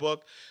favorite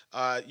book.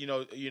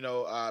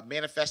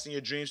 Manifesting Your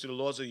Dreams Through the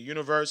Laws of the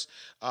Universe.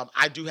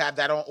 I do have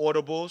that on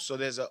Audible, so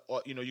there's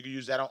you can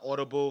use that on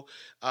Audible.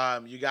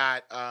 You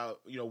got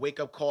Wake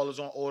Up Call is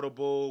on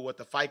Audible. What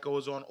the FICO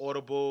is on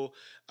Audible.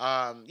 So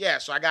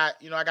I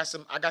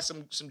got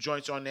some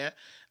joints on there.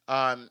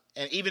 And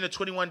even the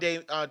 21-day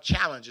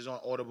challenge is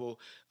on Audible.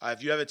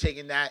 If you ever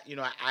taken that,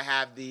 I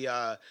have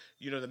the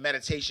the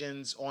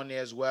meditations on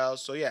there as well.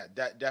 So yeah,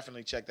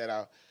 definitely check that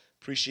out.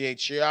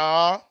 Appreciate y'all.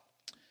 All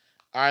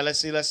right, let's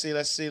see.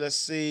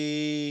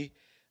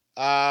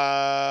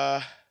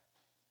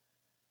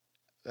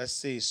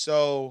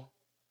 So,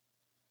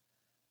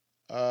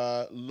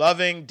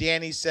 Loving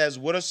Danny says,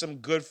 what are some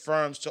good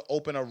firms to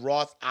open a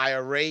Roth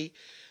IRA?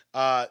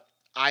 I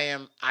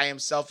am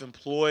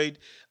self-employed.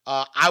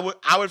 I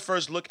would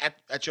first look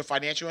at your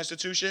financial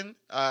institution.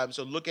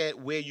 So look at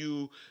where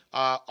you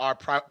are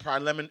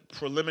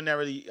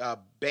preliminarily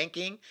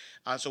banking.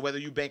 So whether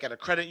you bank at a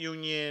credit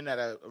union, at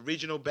a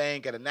regional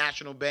bank, at a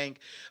national bank,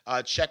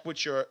 check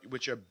with your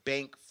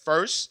bank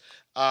first.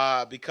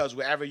 Because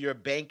wherever you're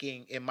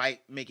banking, it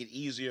might make it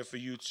easier for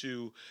you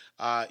to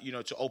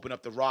open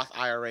up the Roth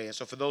IRA. And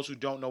so for those who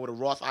don't know what a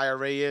Roth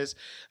IRA is,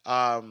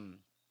 a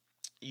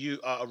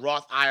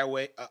Roth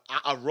IRA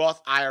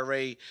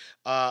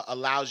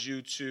allows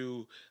you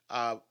to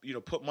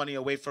put money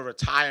away for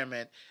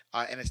retirement,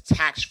 and it's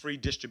tax-free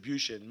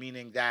distribution,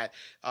 meaning that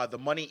the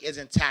money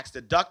isn't tax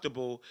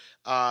deductible,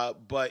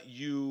 but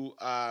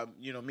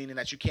meaning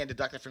that you can't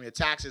deduct it from your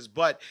taxes.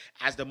 But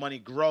as the money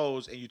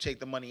grows and you take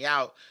the money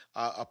out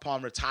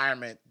upon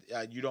retirement,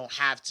 you don't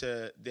have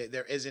to.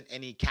 There isn't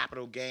any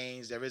capital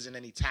gains. There isn't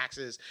any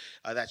taxes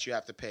that you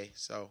have to pay.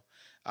 So,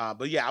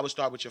 but yeah, I would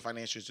start with your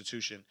financial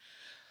institution.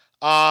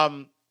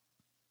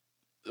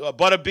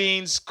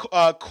 Butterbeans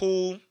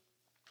Cool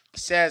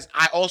says,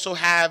 I also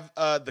have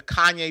the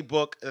Kanye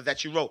book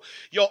that you wrote.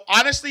 Yo,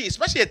 honestly,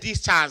 especially at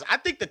these times, I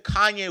think the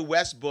Kanye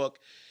West book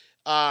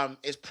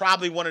is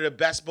probably one of the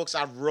best books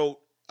I wrote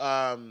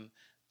about,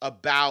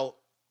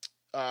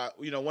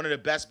 one of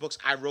the best books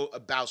I wrote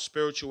about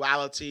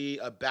spirituality,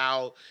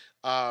 about,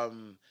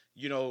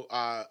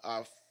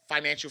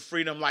 financial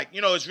freedom. Like,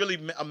 it's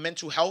really a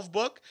mental health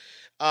book.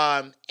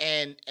 And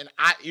I,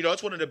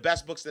 it's one of the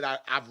best books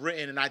that I've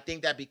written. And I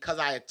think that because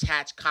I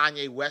attached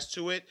Kanye West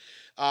to it,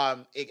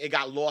 it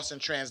got lost in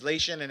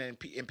translation, and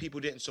people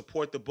didn't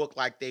support the book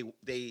like they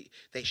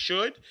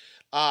should.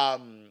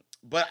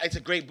 But it's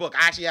a great book.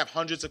 I actually have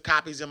hundreds of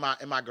copies in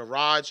my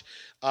garage.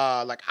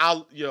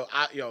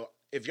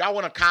 If y'all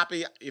want a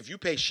copy, if you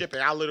pay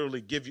shipping, I'll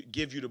literally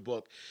give you the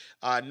book.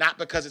 Not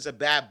because it's a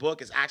bad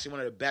book. It's actually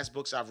one of the best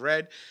books I've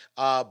read.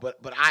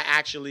 But I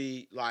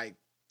actually like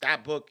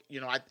that book.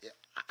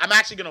 I'm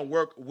actually going to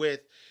work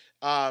with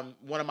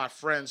one of my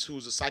friends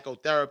who's a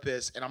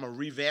psychotherapist, and I'm gonna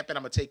revamp it.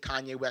 I'm gonna take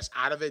Kanye West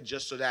out of it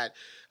just so that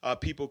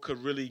people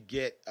could really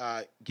get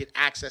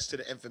access to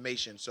the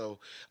information. So,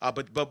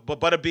 but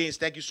Butterbeans,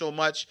 thank you so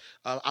much.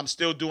 I'm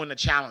still doing the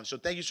challenge, so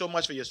thank you so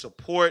much for your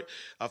support,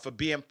 for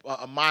being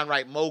a Mind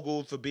Right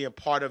Mogul, for being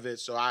part of it.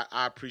 So I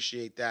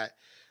appreciate that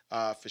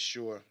for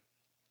sure.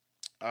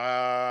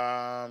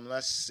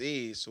 Let's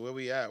see. So where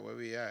we at?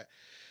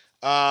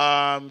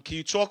 Can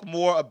you talk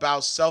more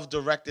about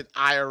self-directed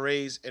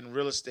IRAs in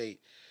real estate?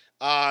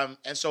 And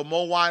so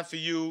Mo Wine for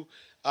you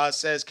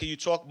says, can you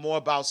talk more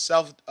about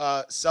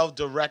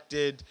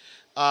self-directed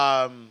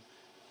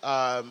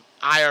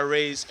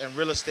IRAs in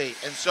real estate?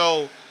 And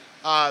so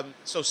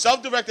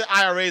self-directed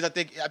IRAs,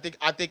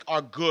 I think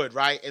are good,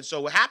 right? And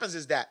so what happens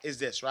is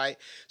this, right?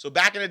 So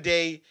back in the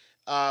day,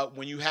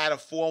 when you had a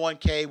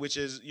 401k, which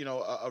is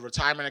a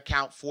retirement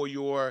account for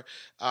your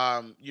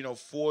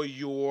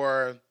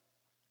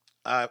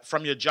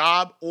from your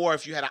job, or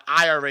if you had an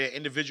IRA, an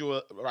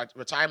individual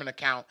retirement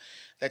account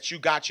that you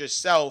got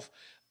yourself,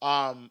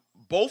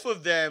 both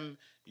of them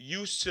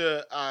used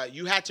to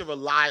you had to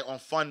rely on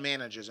fund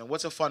managers. And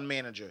what's a fund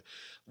manager?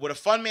 What a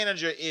fund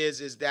manager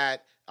is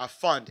that a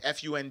fund,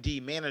 F-U-N-D,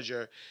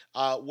 manager.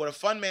 What a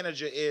fund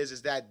manager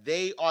is that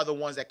they are the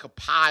ones that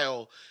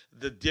compile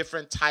the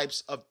different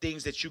types of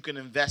things that you can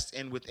invest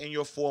in within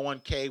your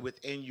 401k,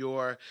 within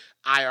your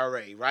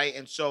IRA, right?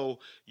 And so,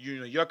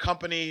 your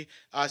company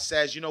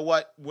says, you know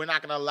what, we're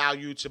not going to allow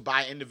you to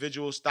buy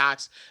individual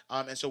stocks.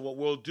 And so what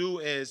we'll do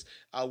is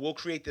we'll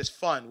create this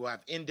fund. We'll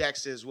have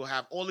indexes. We'll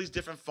have all these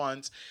different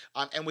funds.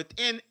 And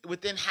within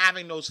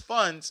having those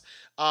funds,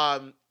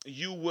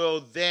 you will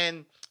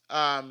then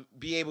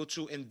be able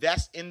to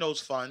invest in those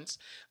funds.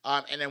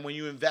 And then when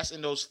you invest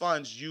in those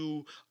funds,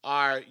 you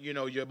are,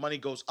 your money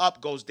goes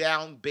up, goes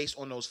down based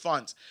on those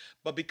funds.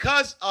 But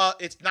because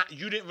it's not,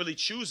 you didn't really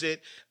choose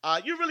it,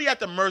 you're really at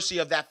the mercy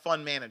of that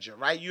fund manager,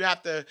 right? You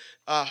have to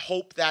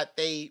hope that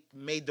they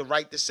made the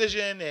right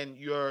decision, and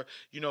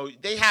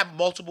they have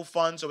multiple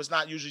funds, so it's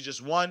not usually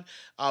just one,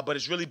 but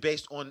it's really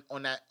based on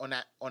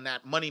that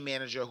money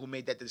manager who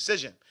made that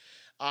decision.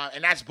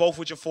 And that's both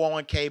with your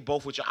 401k,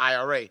 both with your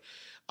IRA.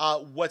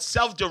 What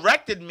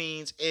self-directed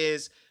means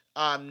is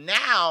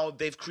now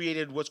they've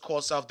created what's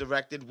called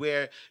self-directed,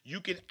 where you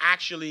can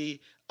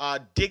actually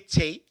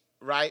dictate,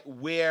 right,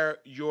 where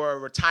your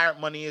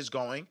retirement money is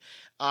going.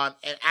 And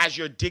as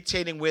you're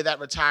dictating where that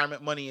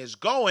retirement money is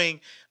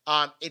going,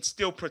 it's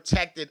still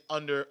protected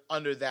under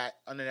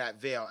that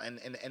veil.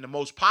 And the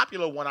most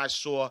popular one I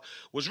saw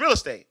was real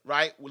estate,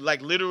 right?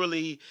 Like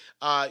literally,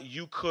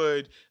 you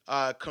could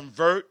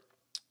convert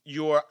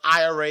your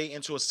IRA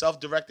into a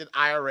self-directed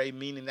IRA,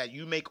 meaning that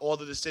you make all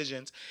the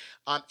decisions,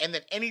 and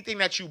then anything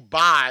that you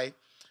buy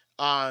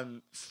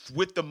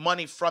with the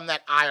money from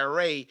that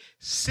IRA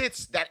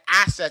that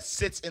asset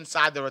sits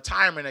inside the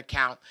retirement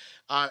account,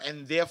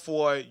 and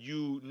therefore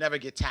you never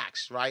get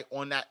taxed, right,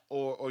 on that,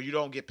 or you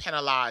don't get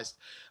penalized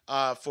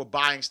for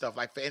buying stuff.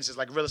 Like, for instance,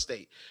 like real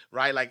estate,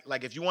 right?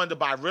 Like if you wanted to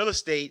buy real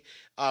estate,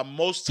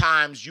 most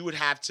times you would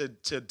have to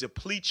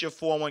deplete your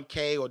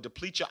 401k or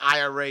deplete your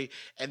IRA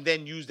and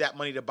then use that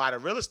money to buy the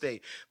real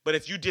estate. But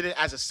if you did it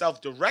as a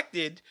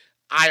self-directed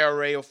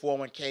IRA or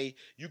 401k,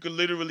 you could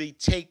literally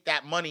take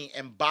that money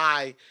and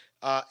buy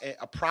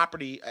a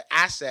property, an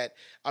asset.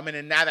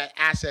 And now that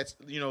asset,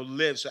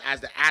 lives. So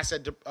as the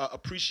asset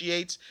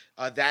appreciates,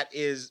 that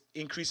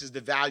increases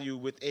the value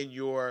within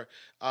your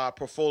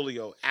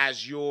portfolio.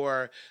 As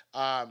your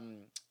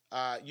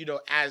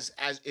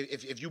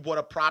if you bought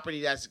a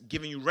property that's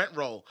giving you rent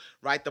roll,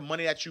 right? The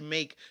money that you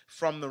make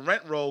from the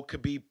rent roll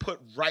could be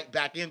put right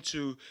back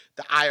into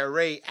the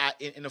IRA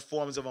in the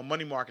forms of a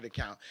money market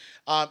account.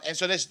 And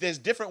so there's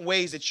different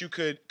ways that you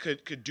could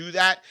do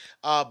that.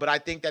 But I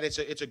think that it's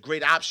a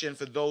great option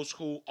for those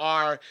who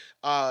are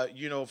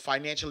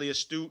financially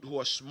astute, who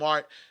are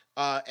smart,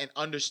 and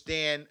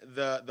understand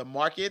the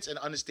markets and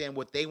understand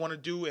what they want to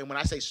do. And when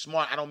I say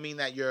smart, I don't mean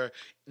that you're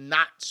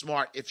not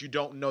smart if you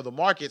don't know the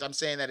markets. I'm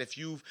saying that if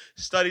you've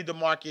studied the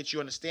markets, you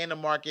understand the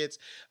markets,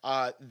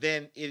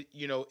 then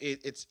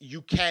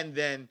you can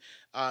then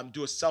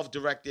do a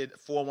self-directed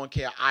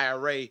 401k or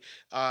IRA,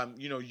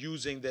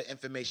 using the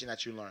information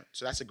that you learned.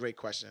 So that's a great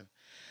question.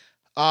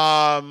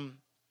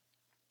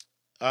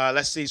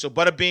 Let's see. So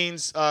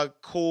Butterbeans,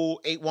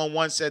 cool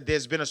 811 said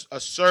there's been a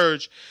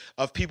surge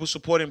of people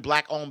supporting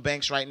black-owned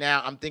banks right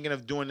now. I'm thinking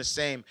of doing the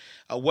same.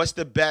 What's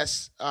the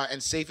best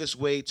and safest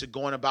way to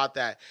going about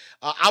that?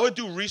 I would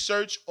do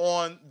research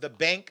on the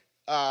bank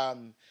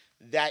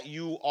that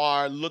you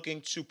are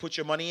looking to put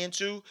your money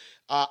into.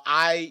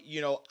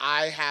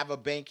 I have a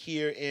bank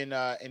here in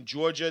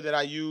Georgia that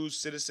I use,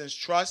 Citizens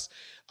Trust.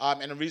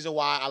 And the reason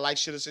why I like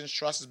Citizens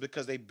Trust is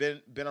because they've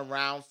been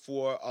around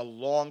for a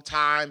long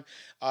time.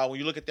 When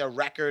you look at their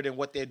record and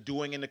what they're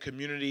doing in the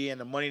community and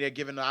the money they're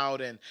giving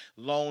out and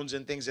loans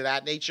and things of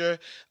that nature,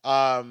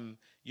 I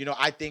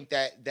think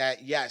that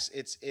yes,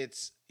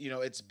 it's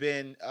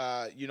been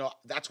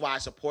that's why I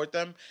support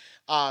them.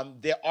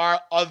 There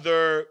are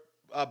other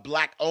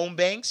black-owned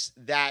banks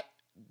that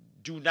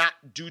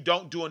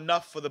don't do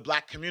enough for the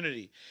black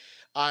community.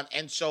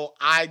 And so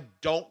I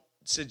don't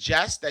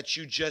suggest that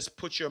you just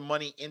put your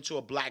money into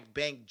a black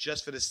bank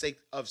just for the sake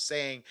of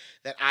saying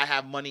that I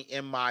have money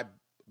in my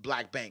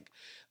black bank.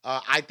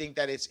 I think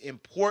that it's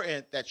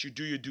important that you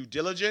do your due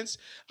diligence.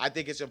 I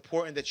think it's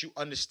important that you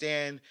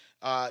understand,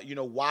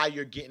 why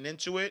you're getting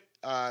into it,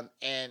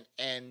 and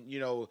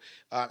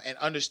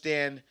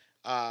understand,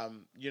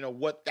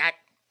 what that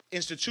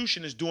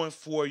institution is doing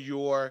for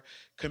your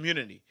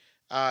community.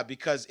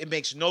 Because it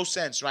makes no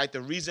sense, right?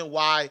 The reason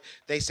why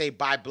they say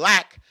buy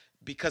black,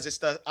 because it's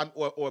the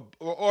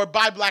or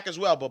buy black as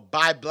well, but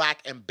buy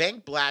black and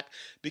bank black,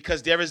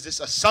 because there is this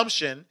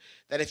assumption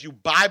that if you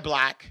buy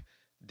black,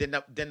 then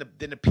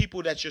the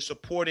people that you're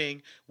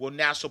supporting will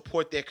now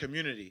support their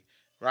community,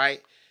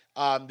 right?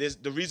 There's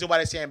the reason why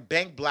they're saying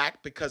bank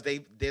black, because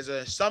there's an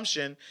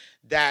assumption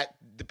that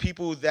the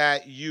people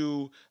that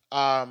you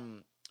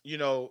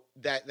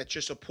that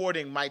you're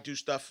supporting might do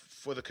stuff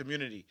for the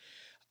community.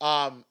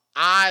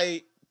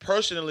 I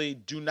personally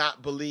do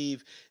not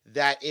believe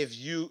that if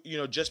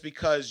just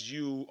because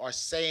you are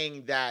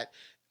saying that,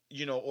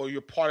 or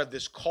you're part of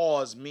this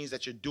cause means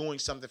that you're doing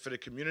something for the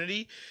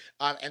community.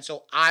 And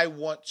so I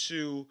want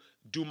to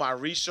do my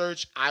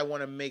research. I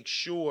want to make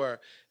sure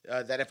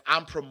that if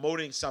I'm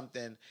promoting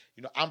something,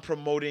 I'm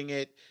promoting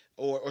it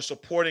or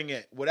supporting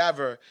it,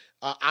 whatever,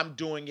 I'm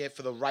doing it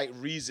for the right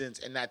reasons,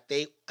 and that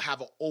they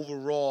have an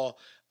overall,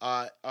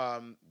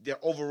 they're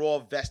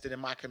overall vested in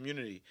my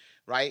community,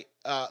 right?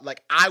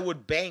 Like I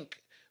would bank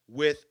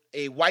with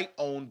a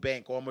white-owned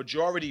bank or a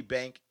majority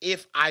bank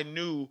if I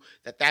knew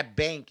that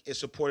bank is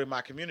supporting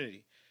my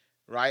community,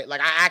 right?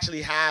 Like I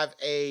actually have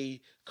a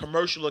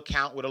commercial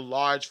account with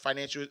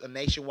a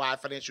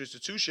nationwide financial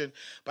institution,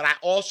 but I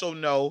also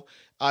know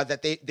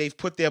that they've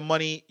put their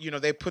money, where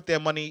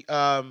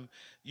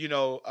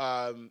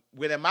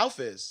their mouth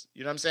is.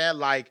 You know what I'm saying?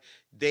 Like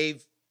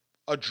they've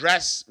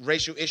addressed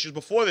racial issues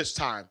before this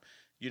time.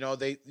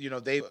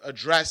 They've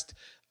addressed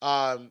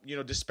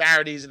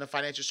disparities in the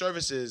financial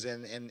services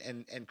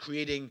and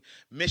creating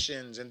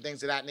missions and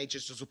things of that nature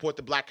to support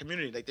the black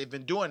community. Like they've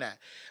been doing that.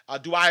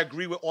 Do I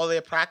agree with all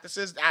their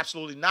practices?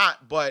 Absolutely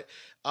not. But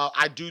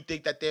I do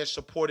think that they're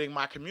supporting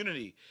my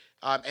community.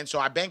 And so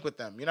I bank with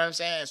them. You know what I'm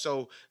saying?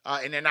 So,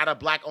 and they're not a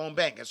black-owned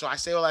bank. And so I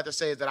say all that to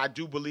say is that I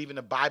do believe in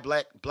the buy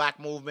black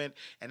movement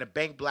and the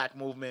bank black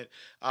movement,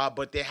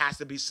 but there has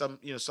to be some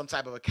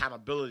type of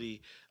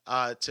accountability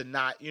to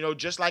not,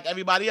 just like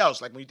everybody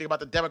else. Like when you think about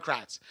the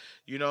Democrats,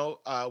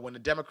 when the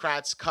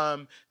Democrats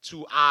come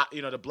to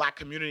the black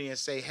community and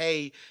say,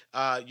 hey,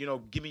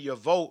 give me your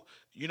vote.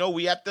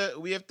 We have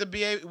to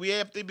be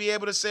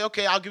able to say,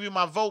 okay, I'll give you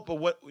my vote, but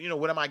what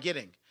am I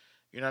getting?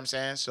 You know what I'm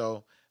saying?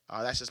 So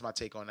that's just my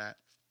take on that.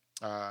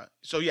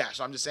 So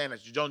I'm just saying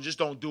that you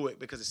don't do it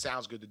because it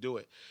sounds good to do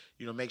it.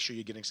 Make sure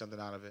you're getting something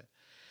out of it.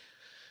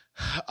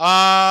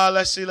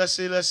 Let's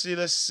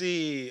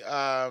see.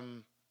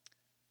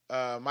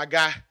 My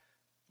guy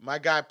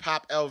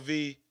Pop LV.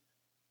 Wait,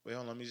 hold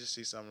on. Let me just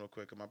see something real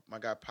quick. My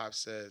guy Pop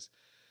says,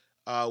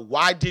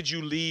 why did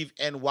you leave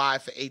NY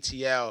for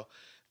ATL?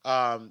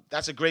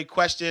 That's a great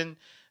question.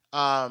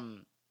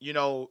 Honestly,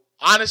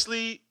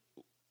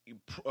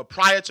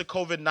 prior to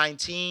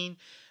COVID-19,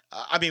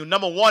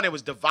 number one, it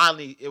was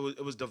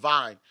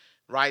divine,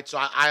 right? So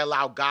I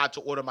allowed God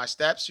to order my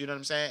steps, you know what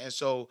I'm saying? And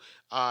so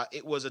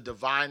it was a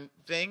divine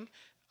thing.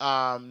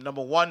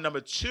 Number one. Number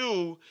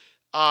two,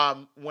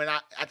 when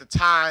at the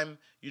time,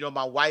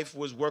 my wife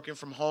was working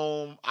from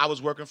home, I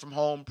was working from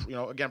home,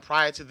 again,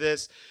 prior to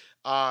this,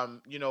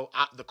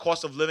 the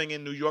cost of living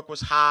in New York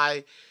was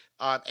high.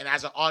 And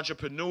as an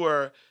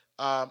entrepreneur,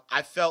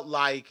 I felt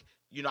like,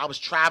 I was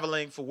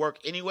traveling for work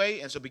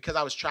anyway. And so because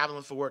I was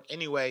traveling for work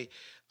anyway,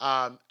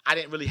 I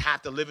didn't really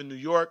have to live in New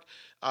York.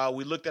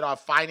 We looked at our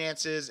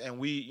finances and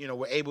we,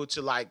 were able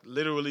to like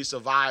literally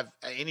survive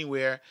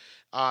anywhere.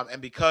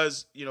 And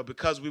because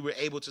we were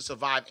able to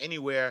survive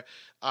anywhere,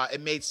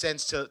 it made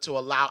sense to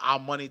allow our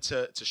money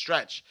to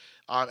stretch.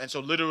 And so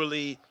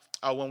literally,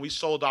 when we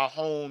sold our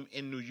home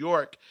in New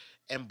York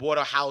and bought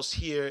a house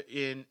here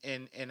in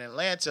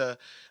Atlanta,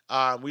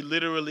 we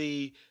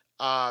literally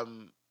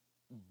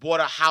bought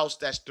a house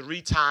that's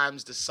 3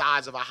 times the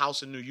size of a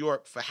house in New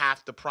York for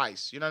half the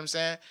price. You know what I'm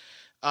saying?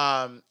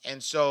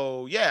 And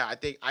so, I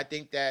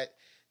think that,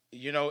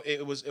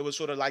 it was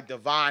sort of like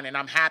divine, and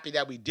I'm happy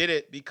that we did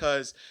it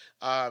because,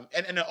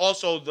 and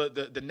also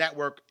the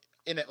network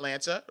in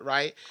Atlanta,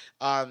 right?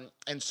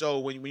 And so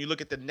when you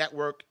look at the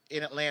network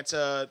in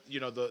Atlanta,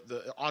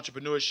 the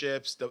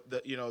entrepreneurships,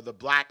 the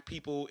black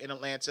people in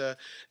Atlanta,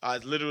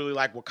 it's literally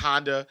like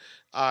Wakanda.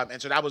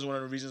 And so that was one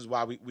of the reasons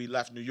why we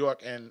left New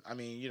York. And I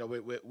mean,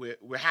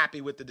 we're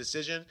happy with the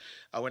decision.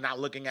 We're not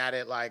looking at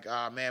it like,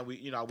 man,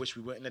 I wish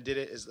we wouldn't have did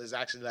it. It's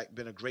actually like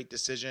been a great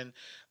decision,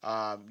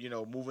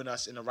 moving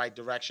us in the right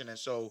direction. And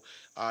so,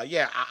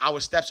 our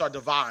steps are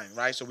divine,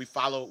 right? So we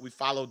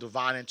follow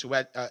divine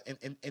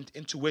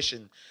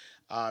intuition.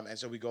 And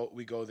so we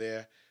go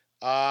there.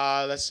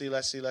 Let's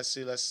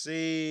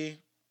see.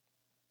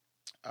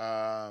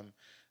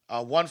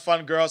 One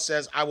fun girl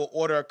says, I will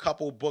order a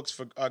couple books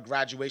for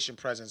graduation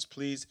presents.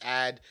 Please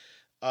add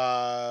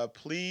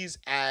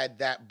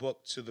that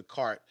book to the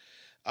cart.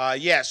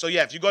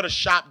 If you go to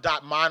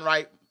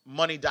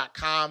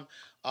shop.mindrightmoney.com,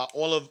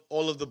 all of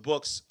the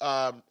books,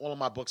 all of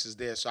my books is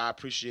there. So I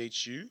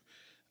appreciate you.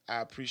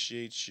 And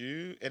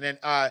then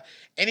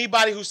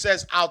anybody who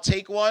says I'll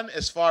take one,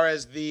 as far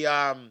as the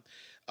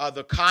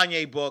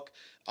Kanye book,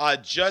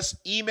 just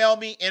email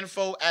me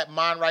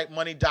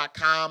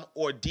info@mindrightmoney.com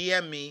or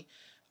DM me.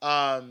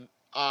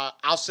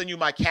 I'll send you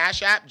my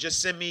Cash App.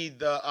 Just send me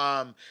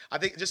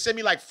just send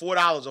me like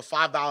 $4 or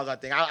 $5. I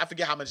think I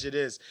forget how much it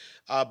is,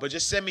 but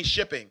just send me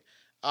shipping,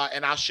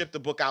 and I'll ship the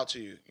book out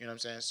to you. You know what I'm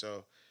saying?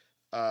 So,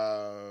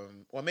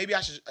 or maybe I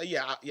should,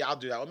 I'll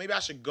do that. Or maybe I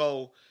should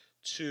go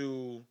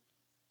to,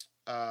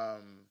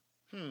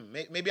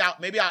 maybe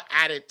I'll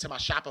add it to my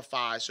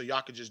Shopify so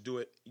y'all can just do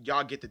it.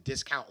 Y'all get the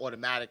discount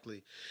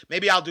automatically.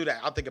 Maybe I'll do that.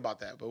 I'll think about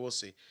that, but we'll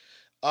see.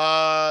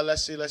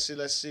 Let's see.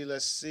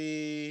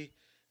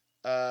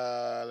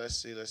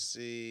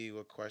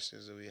 What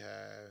questions do we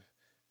have?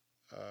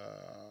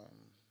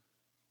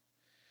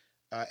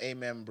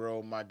 Amen,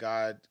 bro. My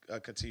God,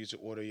 continue to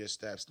order your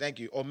steps. Thank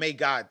you. Or may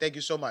God. Thank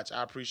you so much.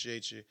 I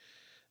appreciate you.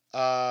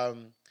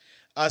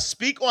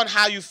 Speak on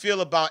how you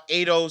feel about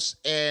Ados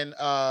and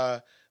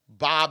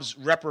Bob's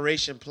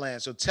reparation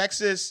plan. So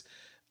Texas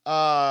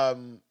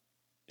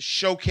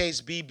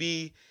Showcase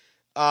BB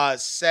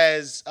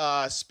says,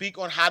 speak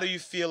on how do you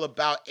feel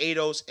about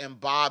Ados and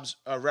Bob's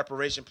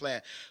reparation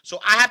plan. So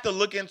I have to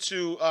look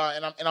into,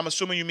 and I'm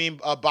assuming you mean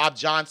Bob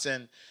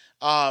Johnson,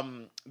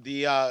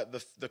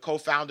 the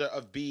co-founder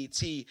of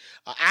BET. I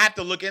have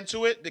to look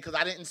into it because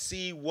I didn't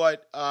see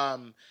what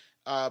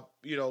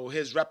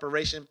his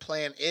reparation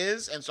plan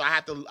is, and so I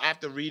have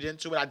to read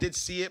into it. I did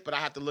see it, but I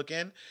have to look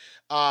in.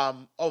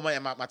 Oh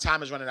man, my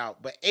time is running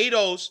out. But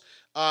Ados,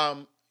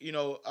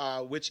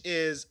 which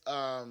is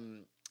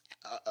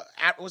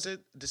was it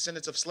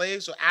descendants of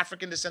slaves? So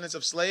African descendants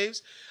of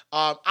slaves.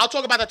 I'll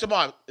talk about that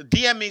tomorrow.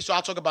 DM me, so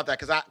I'll talk about that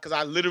because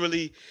I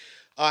literally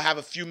have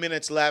a few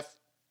minutes left.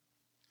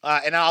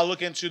 And I'll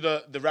look into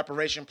the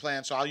reparation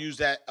plan, so I'll use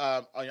that.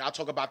 I'll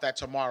talk about that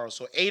tomorrow.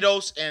 So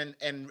Ados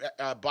and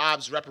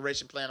Bob's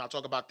reparation plan, I'll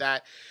talk about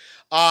that.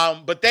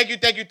 But thank you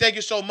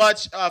so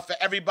much for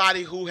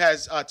everybody who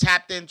has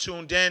tapped in,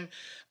 tuned in.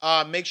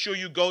 Make sure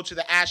you go to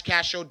the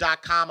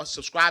ashcashshow.com and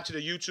subscribe to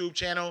the YouTube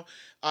channel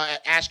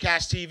at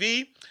Ashcash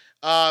TV.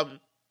 And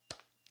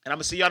I'm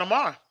gonna see y'all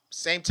tomorrow,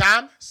 same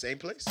time, same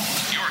place.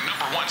 Your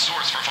number one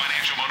source for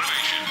financial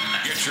motivation.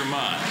 Get your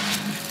mind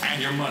and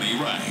your money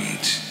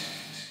right.